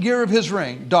first year of his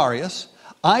reign, Darius,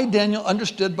 I, Daniel,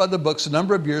 understood by the books the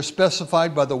number of years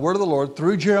specified by the word of the Lord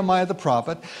through Jeremiah the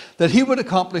prophet, that he would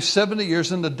accomplish 70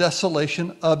 years in the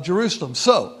desolation of Jerusalem."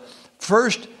 So,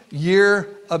 first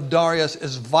year of Darius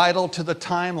is vital to the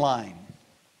timeline.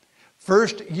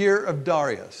 First year of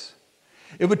Darius.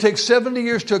 It would take 70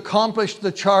 years to accomplish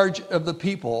the charge of the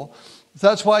people.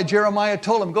 That's why Jeremiah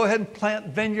told him, go ahead and plant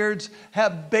vineyards,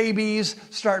 have babies,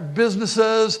 start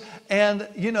businesses, and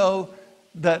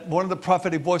that one of the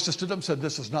prophetic voices stood up and said,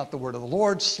 "This is not the word of the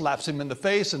Lord," slaps him in the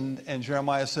face, and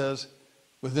Jeremiah says,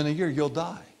 within a year you'll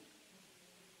die.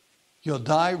 You'll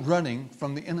die running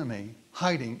from the enemy,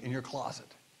 hiding in your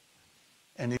closet.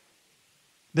 And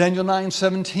Daniel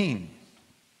 9:17.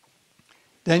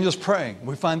 Daniel's praying.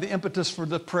 We find the impetus for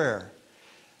the prayer.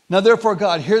 "Now therefore,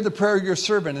 God, hear the prayer of your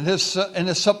servant and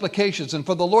his supplications, and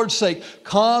for the Lord's sake,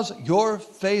 cause your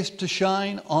face to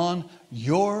shine on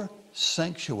your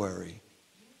sanctuary,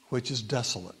 which is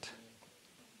desolate."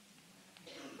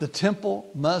 The temple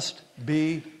must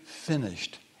be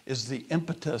finished, is the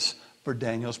impetus for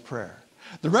Daniel's prayer.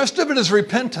 The rest of it is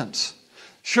repentance.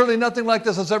 "Surely nothing like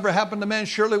this has ever happened to man.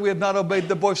 Surely we have not obeyed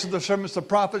the voice of the servants, the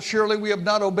prophets. Surely we have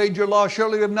not obeyed your law.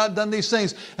 Surely we have not done these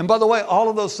things." And by the way, all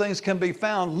of those things can be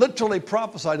found, literally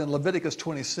prophesied in Leviticus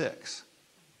 26.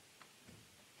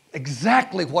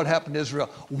 Exactly what happened to Israel,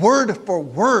 word for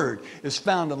word, is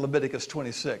found in Leviticus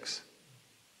 26.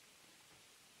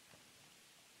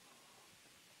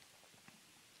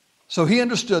 So he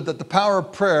understood that the power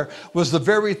of prayer was the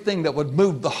very thing that would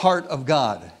move the heart of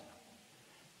God.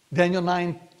 Daniel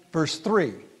 9 verse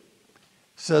 3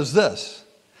 says this,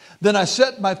 "Then I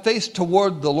set my face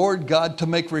toward the Lord God to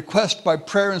make request by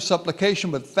prayer and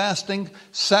supplication with fasting,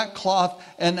 sackcloth,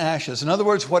 and ashes." In other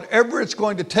words, whatever it's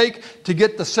going to take to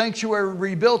get the sanctuary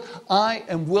rebuilt, I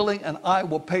am willing and I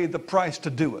will pay the price to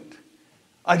do it.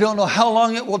 I don't know how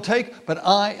long it will take, but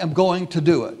I am going to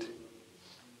do it.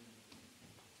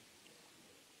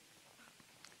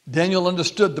 Daniel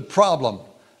understood the problem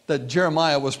that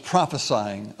Jeremiah was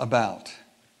prophesying about.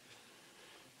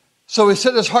 So he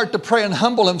set his heart to pray and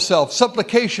humble himself.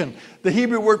 Supplication, the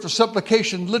Hebrew word for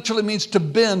supplication, literally means to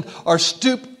bend or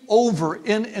stoop over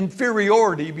in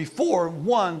inferiority before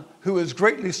one who is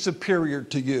greatly superior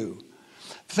to you.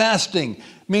 Fasting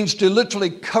means to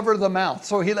literally cover the mouth.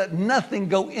 So he let nothing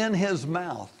go in his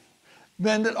mouth.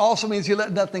 Then it also means he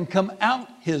let nothing come out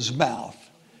his mouth.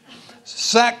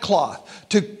 Sackcloth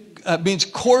means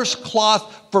coarse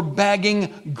cloth for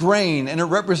bagging grain, and it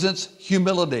represents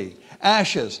humility.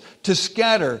 Ashes, to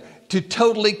scatter, to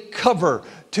totally cover.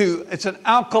 It's an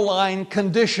alkaline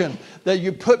condition that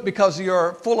you put because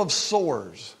you're full of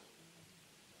sores.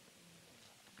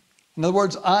 In other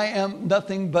words, I am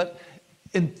nothing but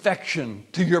infection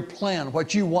to your plan,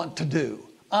 what you want to do.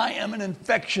 I am an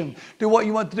infection to what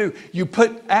you want to do. You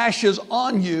put ashes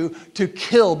on you to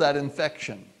kill that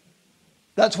infection.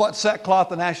 That's what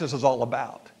sackcloth and ashes is all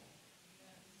about.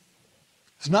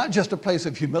 It's not just a place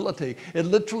of humility. It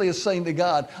literally is saying to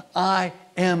God, I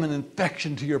am an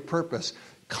infection to your purpose.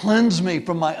 Cleanse me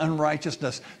from my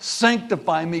unrighteousness.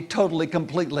 Sanctify me totally,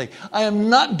 completely. I am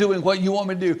not doing what you want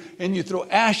me to do. And you throw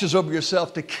ashes over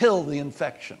yourself to kill the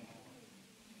infection.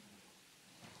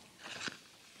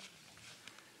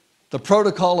 The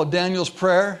protocol of Daniel's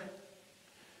prayer,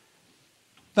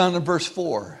 found in verse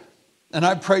 4. And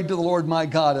I prayed to the Lord my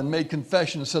God and made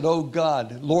confession and said, "O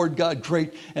God, Lord God,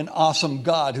 great and awesome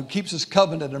God, who keeps his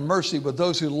covenant and mercy with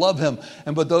those who love him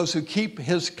and with those who keep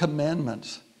his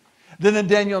commandments." Then in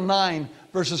Daniel 9,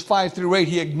 verses 5 through 8,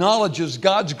 he acknowledges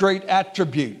God's great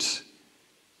attributes.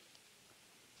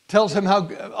 Tells him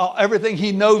how everything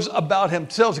he knows about him.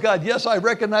 Tells God, yes, I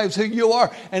recognize who you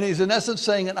are. And he's in essence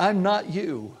saying, and I'm not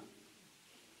you.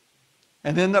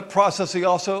 And in that process, he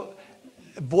also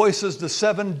voices the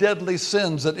 7 deadly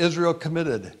sins that Israel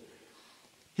committed.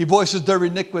 He voices their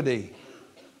iniquity.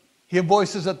 He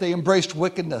voices that they embraced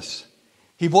wickedness.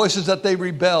 He voices that they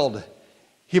rebelled.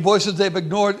 He voices they've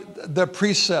ignored the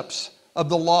precepts of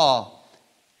the law.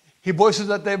 He voices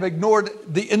that they've ignored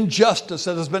the injustice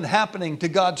that has been happening to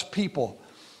God's people.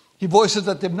 He voices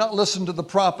that they've not listened to the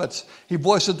prophets. He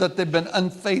voices that they've been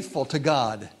unfaithful to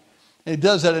God. And he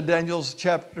does that in Daniel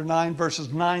chapter 9,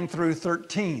 verses 9 through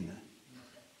 13.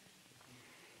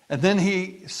 And then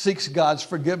he seeks God's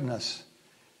forgiveness.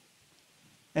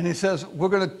 And he says, we're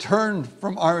going to turn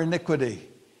from our iniquity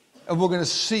and we're going to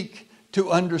seek to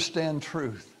understand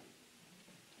truth.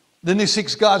 Then he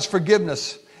seeks God's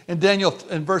forgiveness. In Daniel,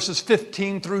 in verses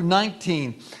 15 through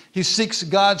 19, he seeks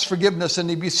God's forgiveness and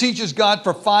he beseeches God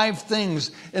for 5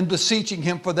 things in beseeching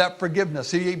him for that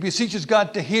forgiveness. He beseeches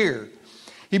God to hear.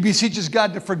 He beseeches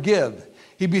God to forgive.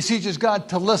 He beseeches God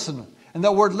to listen. And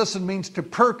that word listen means to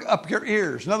perk up your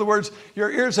ears. In other words, your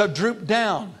ears have drooped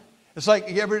down. It's like,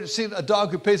 you ever see a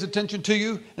dog who pays attention to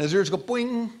you and his ears go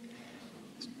boing?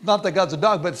 Not that God's a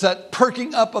dog, but it's that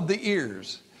perking up of the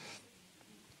ears.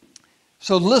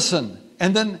 So listen,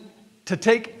 and then to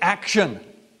take action.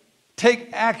 Take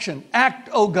action. Act,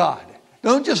 oh God.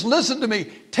 Don't just listen to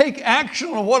me. Take action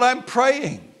on what I'm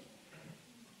praying.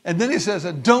 And then he says,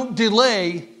 and don't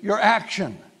delay your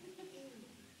action.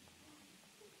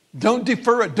 Don't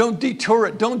defer it. Don't detour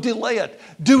it. Don't delay it.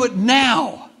 Do it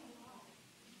now.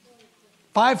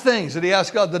 5 things that he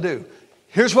asked God to do.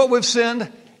 Here's what we've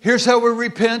sinned. Here's how we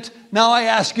repent. Now I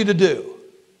ask you to do.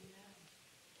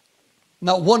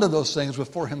 Not one of those things was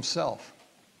for himself.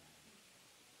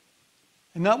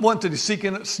 And not one did he sneak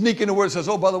in a word and says,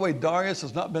 oh, by the way, Darius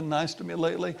has not been nice to me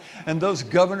lately. And those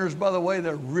governors, by the way,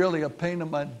 they're really a pain in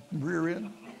my rear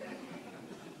end.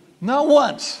 Not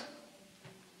once.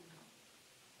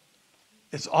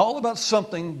 It's all about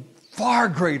something far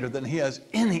greater than he has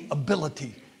any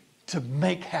ability to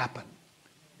make happen.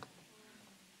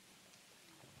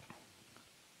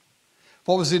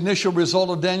 What was the initial result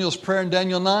of Daniel's prayer in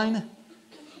Daniel 9?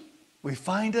 We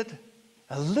find it,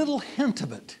 a little hint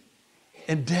of it,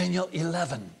 in Daniel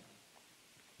 11.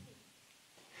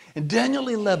 In Daniel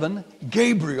 11,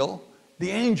 Gabriel,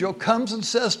 the angel, comes and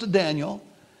says to Daniel,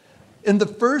 in the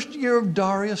first year of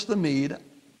Darius the Mede,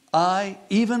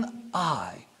 even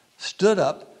I, stood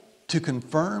up to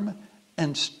confirm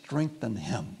and strengthen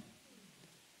him.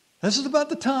 This is about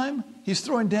the time he's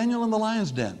throwing Daniel in the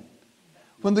lion's den.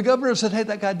 When the governor said, hey,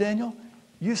 that guy Daniel,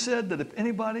 you said that if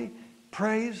anybody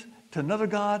prays to another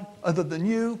god other than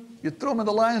you, you'd throw him in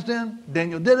the lion's den.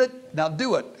 Daniel did it. Now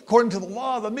do it. According to the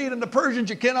law of the Mede and the Persians,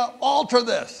 you cannot alter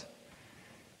this.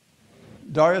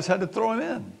 Darius had to throw him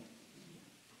in.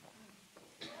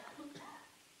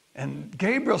 And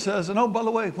Gabriel says, and oh, by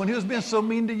the way, when he was being so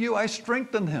mean to you, I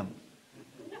strengthened him.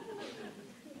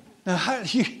 Now,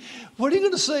 what are you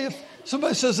going to say if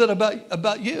somebody says that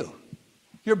about you,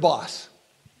 your boss?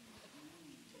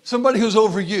 Somebody who's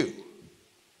over you.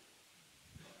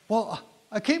 Well,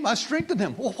 I strengthened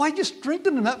him. Well, why'd you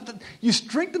strengthen him? You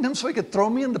strengthened him so he could throw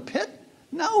me in the pit?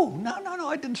 No,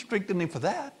 I didn't strengthen him for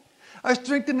that. I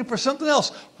strengthened him for something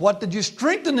else. What did you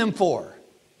strengthen him for?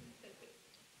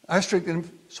 I strengthened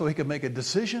him so he could make a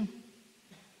decision.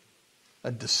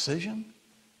 A decision?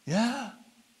 Yeah.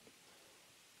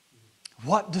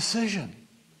 What decision?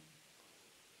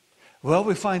 Well,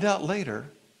 we find out later,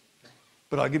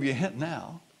 but I'll give you a hint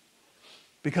now,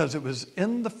 because it was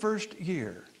in the first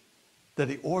year that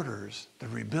he orders the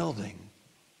rebuilding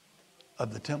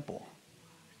of the temple.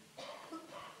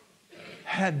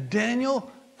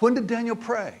 When did Daniel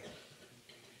pray?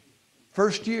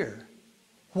 First year.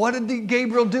 What did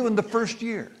Gabriel do in the first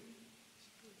year?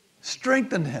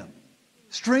 Strengthen him.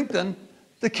 Strengthen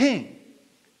the king.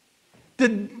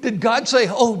 Did God say,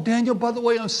 oh, Daniel, by the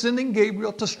way, I'm sending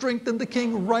Gabriel to strengthen the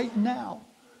king right now?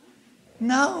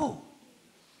 No.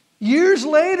 Years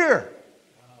later.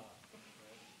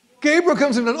 Gabriel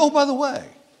comes in and, oh, by the way,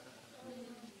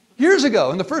 years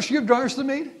ago, in the first year of Darius the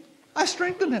Mede, I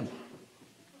strengthened him.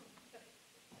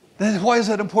 Then why is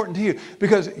that important to you?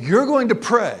 Because you're going to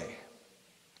pray,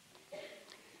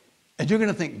 and you're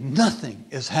going to think nothing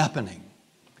is happening.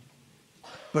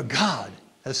 But God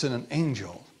has sent an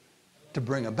angel to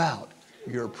bring about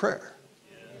your prayer.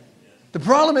 The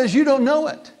problem is you don't know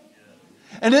it.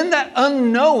 And in that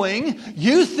unknowing,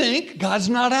 you think God's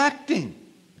not acting.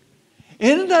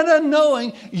 In that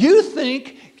unknowing, you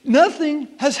think nothing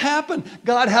has happened.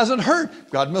 God hasn't heard.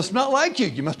 God must not like you.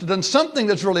 You must have done something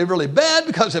that's really, really bad,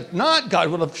 because if not, God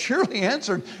would have surely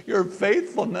answered your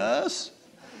faithfulness.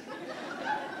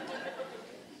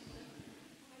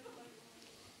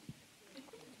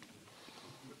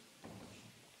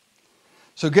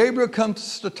 So Gabriel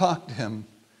comes to talk to him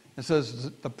and says,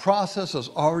 the process has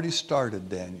already started,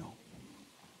 Daniel.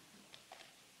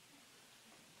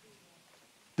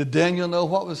 Did Daniel know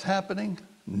what was happening?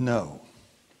 No.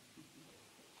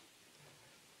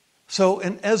 So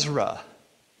in Ezra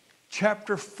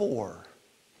chapter 4,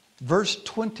 verse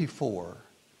 24,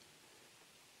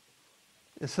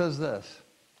 it says this: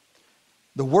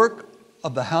 the work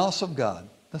of the house of God,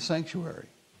 the sanctuary,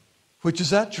 which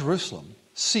is at Jerusalem,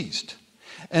 ceased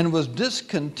and was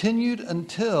discontinued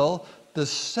until the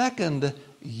second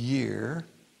year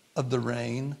of the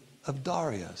reign of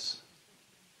Darius.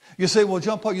 You say, well,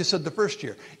 John Paul, you said the first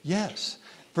year. Yes.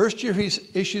 First year, he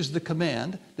issues the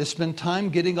command. They spend time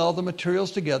getting all the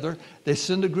materials together. They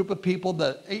send a group of people,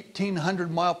 that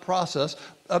 1,800-mile process,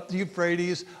 up the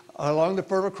Euphrates, along the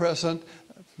Fertile Crescent,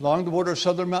 along the border of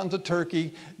southern mountains of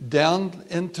Turkey, down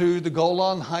into the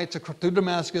Golan Heights, through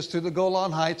Damascus, through the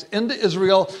Golan Heights, into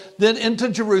Israel, then into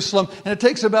Jerusalem. And it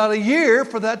takes about a year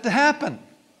for that to happen.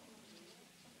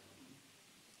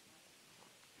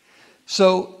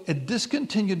 So it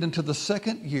discontinued into the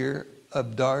second year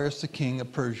of Darius the king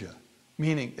of Persia,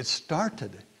 meaning it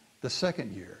started the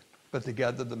second year, but they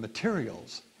gathered the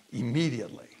materials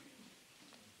immediately.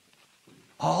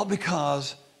 All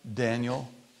because Daniel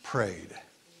prayed.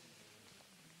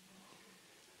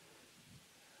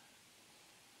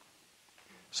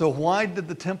 So why did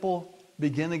the temple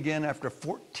begin again after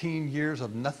 14 years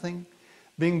of nothing?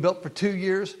 Being built for 2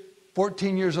 years,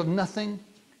 14 years of nothing?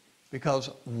 Because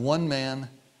one man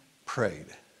prayed.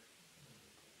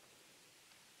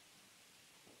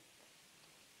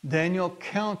 Daniel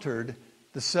countered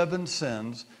the 7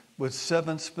 sins with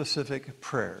 7 specific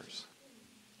prayers.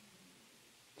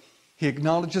 He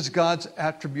acknowledges God's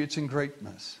attributes and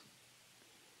greatness.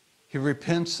 He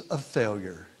repents of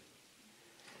failure.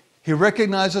 He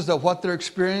recognizes that what they're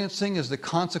experiencing is the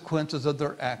consequences of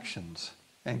their actions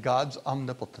and God's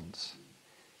omnipotence.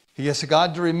 He asks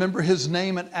God to remember his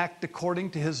name and act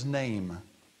according to his name.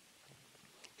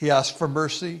 He asks for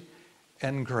mercy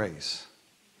and grace.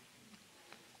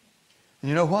 And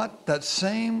you know what? That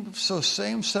same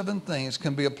 7 things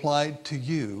can be applied to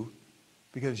you,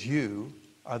 because you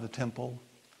are the temple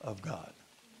of God.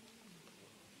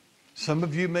 Some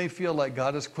of you may feel like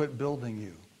God has quit building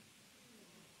you.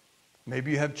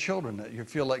 Maybe you have children that you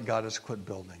feel like God has quit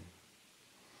building.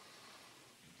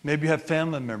 Maybe you have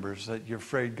family members that you're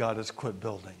afraid God has quit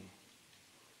building.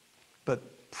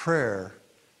 But prayer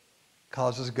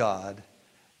causes God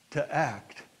to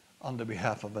act on the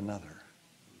behalf of another.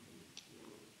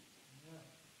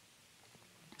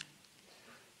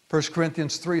 1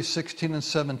 Corinthians 3, 16 and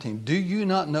 17. Do you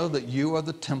not know that you are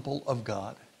the temple of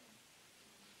God,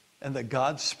 and that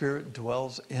God's Spirit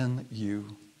dwells in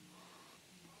you?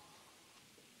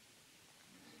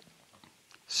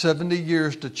 70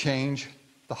 years to change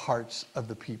the hearts of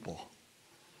the people.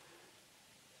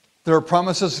 There are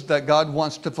promises that God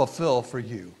wants to fulfill for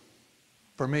you,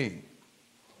 for me.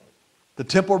 The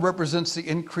temple represents the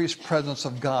increased presence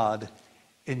of God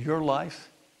in your life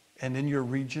and in your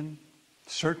region,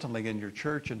 certainly in your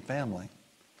church and family.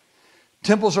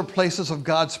 Temples are places of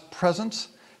God's presence.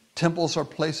 Temples are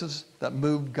places that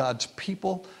move God's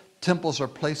people. Temples are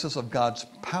places of God's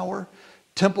power.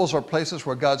 Temples are places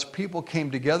where God's people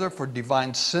came together for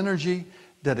divine synergy,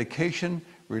 dedication,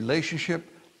 relationship,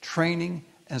 training,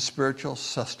 and spiritual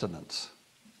sustenance.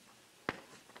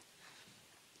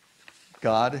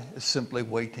 God is simply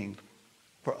waiting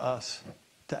for us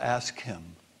to ask him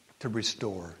to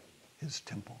restore his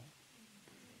temple.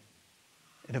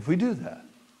 And if we do that,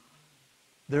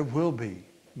 there will be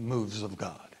moves of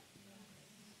God.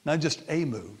 Not just a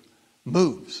move,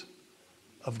 moves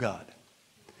of God.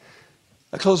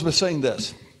 I close by saying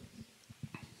this.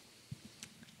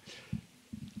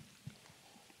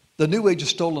 The New Age has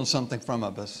stolen something from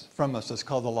us that's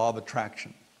called the law of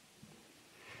attraction.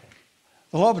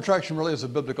 The law of attraction really is a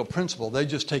biblical principle. They've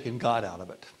just taken God out of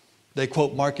it. They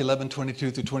quote Mark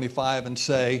 11:22-25 and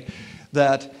say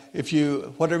that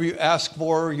whatever you ask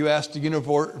for, you ask the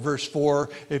universe for.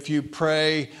 If you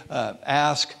pray,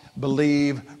 ask,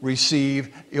 believe,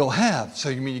 receive, you'll have. So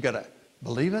you mean you got to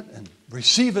believe it and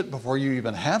receive it before you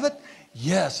even have it?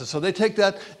 Yes. And so they take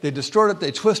that, they distort it,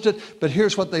 they twist it, but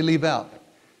here's what they leave out.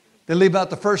 They leave out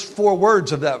the first 4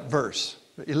 words of that verse,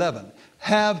 11.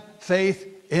 Have faith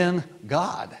in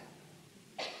God.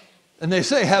 And they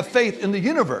say have faith in the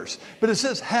universe, but it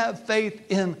says have faith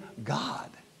in God.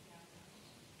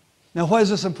 Now, why is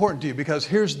this important to you? Because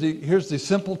here's the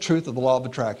simple truth of the law of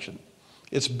attraction.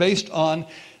 It's based on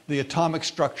the atomic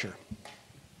structure.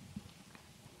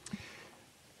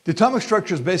 The atomic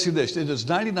structure is basically this. It is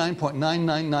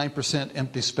 99.999%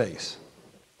 empty space.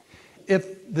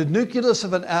 If the nucleus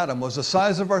of an atom was the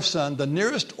size of our sun, the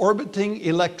nearest orbiting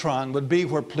electron would be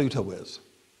where Pluto is.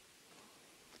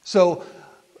 So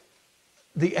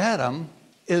the atom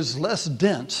is less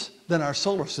dense than our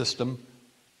solar system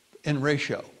in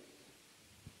ratio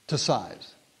to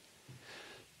size.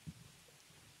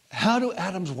 How do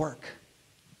atoms work?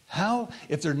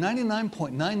 If they're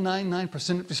 99.999%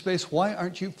 empty space, why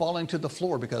aren't you falling to the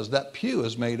floor? Because that pew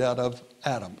is made out of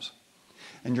atoms.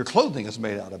 And your clothing is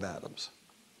made out of atoms.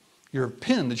 Your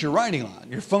pen that you're writing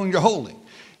on, your phone you're holding,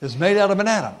 is made out of an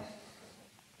atom.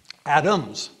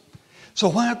 Atoms. So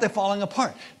why aren't they falling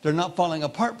apart? They're not falling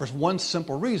apart for one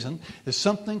simple reason. It's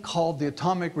something called the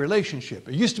atomic relationship.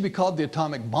 It used to be called the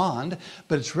atomic bond,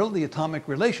 but it's really the atomic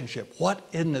relationship. What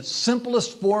in its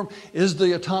simplest form is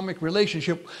the atomic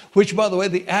relationship, which, by the way,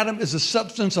 the atom is the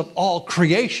substance of all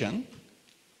creation.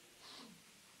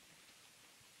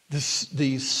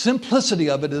 The simplicity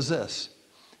of it is this.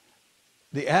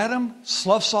 The atom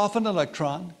sloughs off an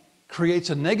electron, creates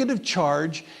a negative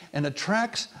charge, and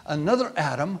attracts another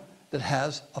atom that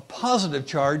has a positive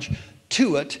charge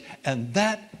to it, and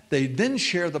that they then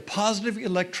share the positive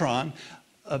electron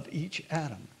of each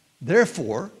atom.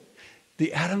 Therefore,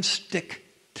 the atoms stick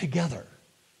together.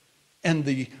 And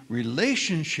the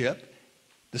relationship,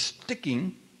 the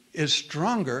sticking, is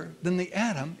stronger than the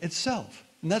atom itself.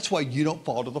 And that's why you don't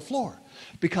fall to the floor,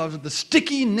 because of the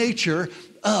sticky nature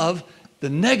of the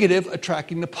negative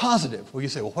attracting the positive. Well, you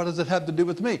say, well, what does it have to do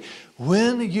with me?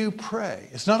 When you pray,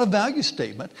 it's not a value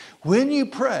statement. When you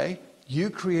pray, you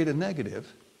create a negative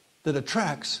that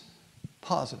attracts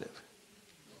positive.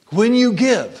 When you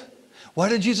give, why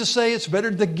did Jesus say it's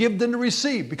better to give than to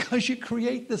receive? Because you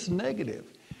create this negative.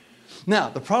 Now,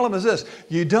 the problem is this.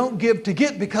 You don't give to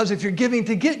get, because if you're giving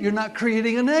to get, you're not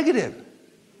creating a negative.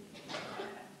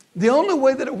 The only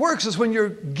way that it works is when you're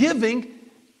giving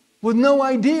with no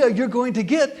idea you're going to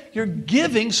get. You're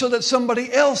giving so that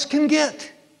somebody else can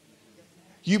get.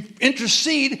 You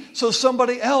intercede so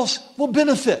somebody else will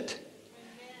benefit.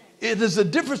 It is the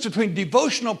difference between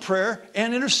devotional prayer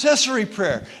and intercessory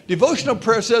prayer. Devotional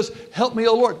prayer says, help me,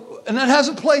 O Lord. And that has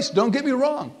a place, don't get me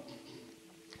wrong.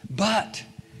 But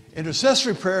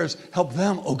intercessory prayer is, help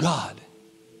them, O God.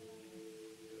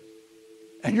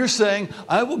 And you're saying,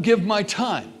 I will give my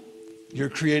time. You're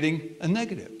creating a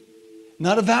negative.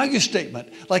 Not a value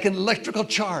statement, like an electrical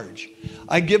charge.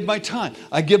 I give my time.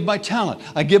 I give my talent.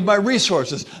 I give my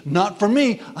resources. Not for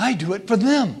me. I do it for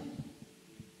them.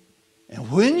 And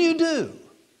when you do,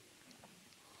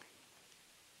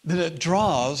 then it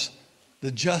draws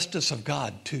the justice of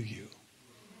God to you.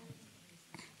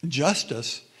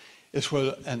 Justice is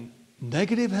where a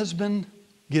negative has been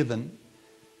given,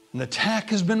 an attack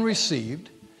has been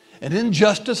received, and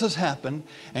injustice has happened,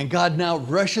 and God now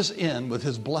rushes in with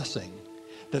his blessing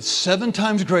that's 7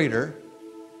 times greater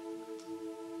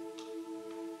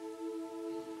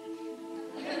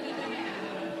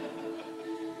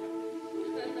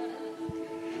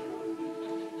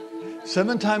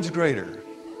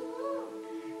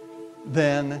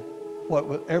than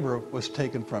whatever was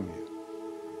taken from you.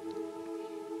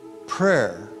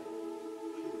 Prayer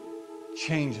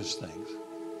changes things.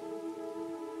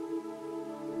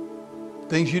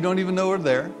 Things you don't even know are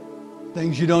there.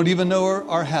 Things you don't even know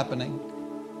are happening.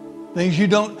 Things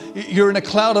you're in a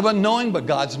cloud of unknowing, but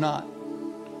God's not.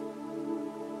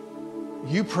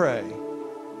 You pray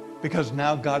because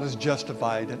now God is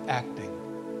justified in acting.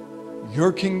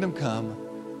 Your kingdom come,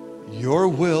 your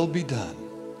will be done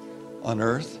on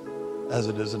earth as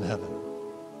it is in heaven.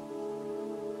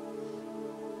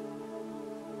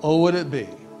 Oh, would it be?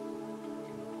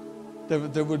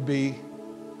 There would be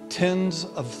tens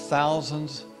of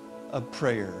thousands of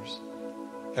prayers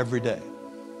every day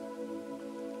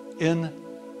in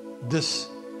this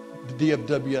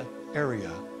DFW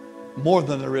area, more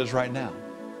than there is right now.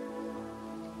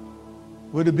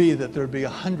 Would it be that there would be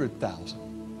 100,000?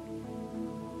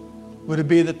 Would it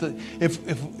be that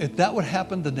if that would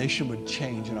happen, the nation would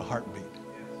change in a heartbeat?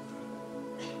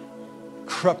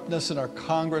 Corruptness in our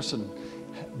Congress and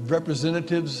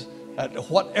representatives at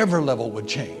whatever level would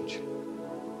change.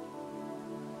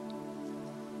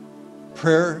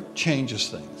 Prayer changes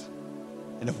things.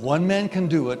 And if one man can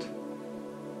do it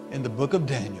in the book of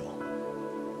Daniel,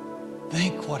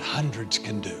 think what hundreds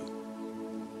can do.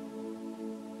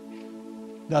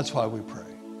 That's why we pray.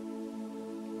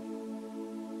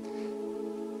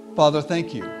 Father,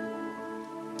 thank you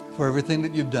for everything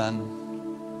that you've done.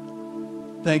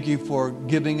 Thank you for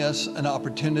giving us an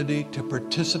opportunity to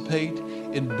participate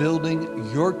in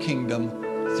building your kingdom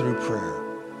through prayer.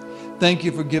 Thank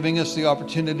you for giving us the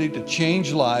opportunity to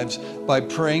change lives by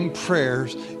praying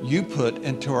prayers you put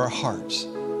into our hearts.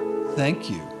 Thank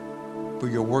you for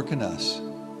your work in us.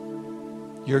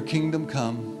 Your kingdom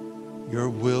come, your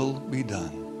will be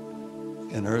done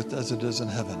in earth as it is in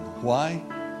heaven. Why?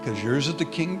 Because yours is the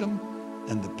kingdom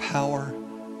and the power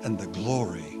and the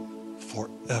glory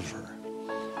forever.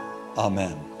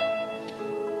 Amen.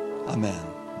 Amen.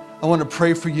 I want to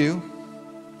pray for you.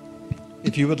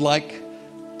 If you would like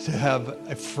to have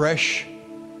a fresh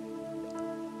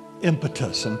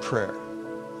impetus in prayer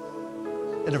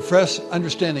and a fresh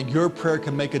understanding your prayer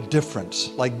can make a difference,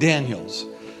 like Daniel's,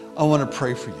 I want to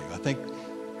pray for you. I think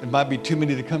it might be too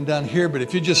many to come down here, but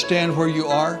if you just stand where you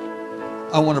are,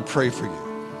 I want to pray for you.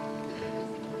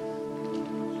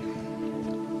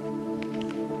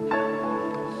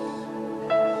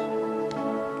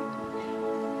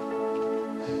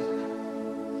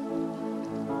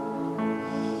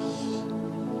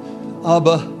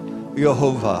 Abba,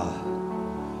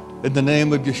 Yehovah, in the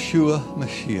name of Yeshua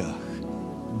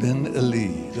Mashiach, ben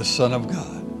Eli, the Son of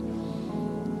God,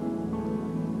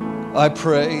 I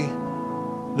pray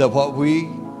that what we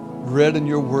read in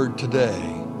your word today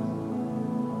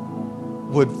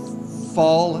would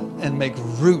fall and make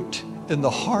root in the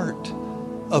heart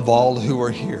of all who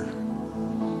are here.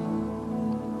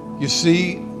 You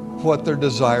see what their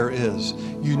desire is.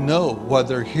 You know why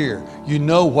they're here. You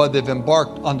know why they've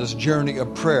embarked on this journey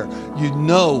of prayer. You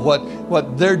know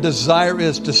what their desire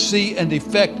is to see and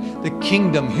effect the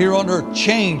kingdom here on earth.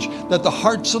 Change, that the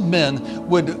hearts of men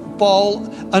would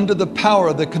fall under the power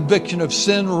of the conviction of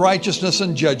sin, righteousness,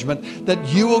 and judgment. That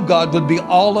you, O God, would be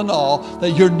all in all.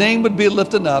 That your name would be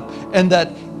lifted up. And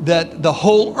that the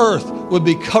whole earth would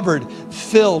be covered,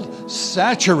 filled,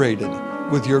 saturated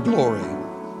with your glory.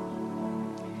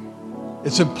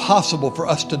 It's impossible for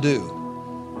us to do,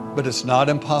 but it's not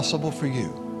impossible for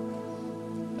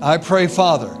you. I pray,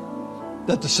 Father,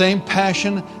 that the same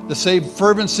passion, the same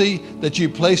fervency that you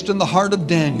placed in the heart of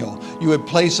Daniel, you would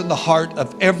place in the heart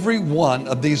of every one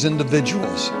of these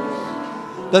individuals.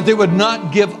 That they would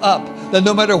not give up. That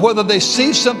no matter whether they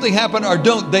see something happen or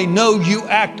don't, they know you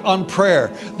act on prayer.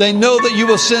 They know that you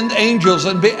will send angels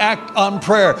and act on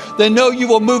prayer. They know you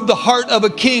will move the heart of a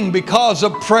king because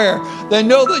of prayer. They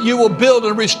know that you will build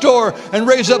and restore and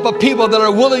raise up a people that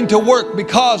are willing to work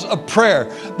because of prayer.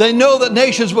 They know that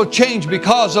nations will change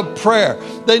because of prayer.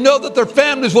 They know that their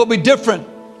families will be different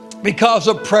because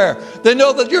of prayer. They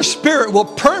know that your spirit will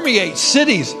permeate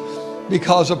cities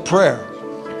because of prayer.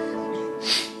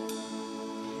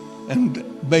 And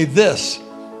may this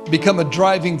become a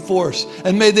driving force.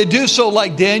 And may they do so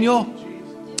like Daniel,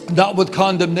 not with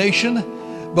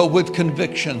condemnation, but with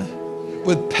conviction,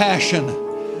 with passion,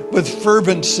 with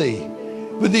fervency,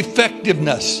 with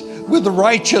effectiveness, with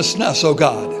righteousness, O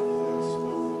God.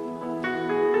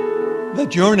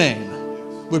 That your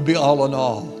name would be all in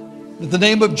all. That the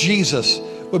name of Jesus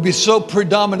would be so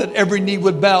predominant, every knee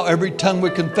would bow, every tongue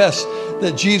would confess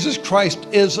that Jesus Christ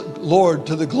is Lord,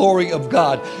 to the glory of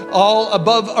God. All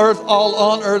above earth, all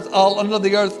on earth, all under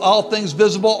the earth, all things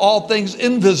visible, all things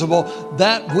invisible.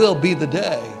 That will be the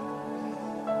day.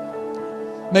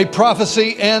 May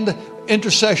prophecy and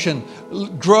intercession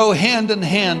grow hand in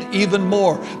hand even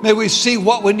more. May we see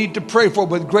what we need to pray for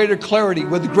with greater clarity,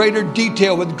 with greater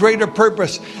detail, with greater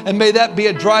purpose. And may that be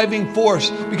a driving force,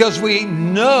 because we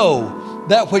know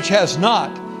that which has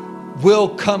not will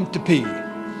come to be.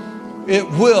 It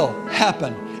will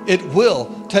happen. It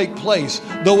will take place.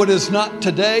 Though it is not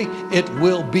today, it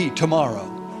will be tomorrow.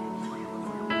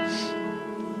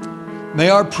 May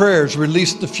our prayers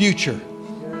release the future.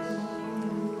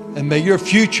 And may your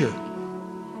future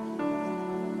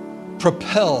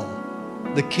propel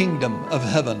the kingdom of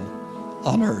heaven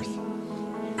on earth.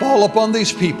 Fall upon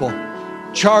these people.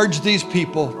 Charge these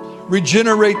people.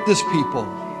 Regenerate this people.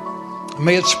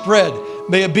 May it spread.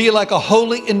 May it be like a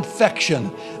holy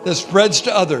infection that spreads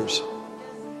to others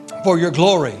for your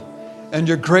glory and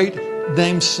your great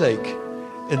name's sake.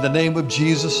 In the name of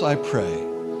Jesus, I pray.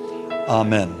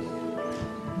 Amen.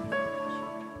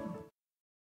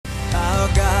 Our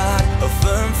God, a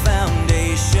firm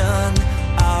foundation,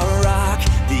 our rock,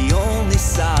 the only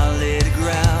solid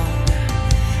ground.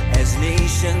 As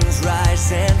nations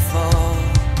rise and fall,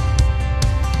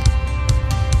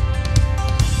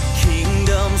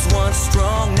 kingdoms once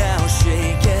strong, now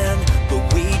shaken,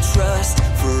 but we trust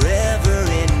forever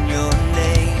in your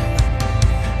name,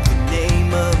 the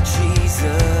name of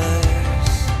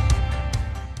Jesus.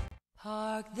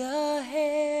 Hark the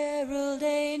herald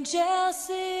angels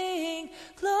sing,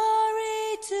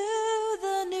 glory to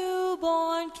the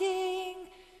newborn King.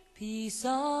 Peace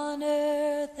on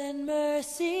earth and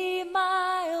mercy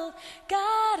mild,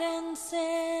 God and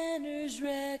sinners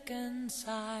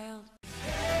reconciled.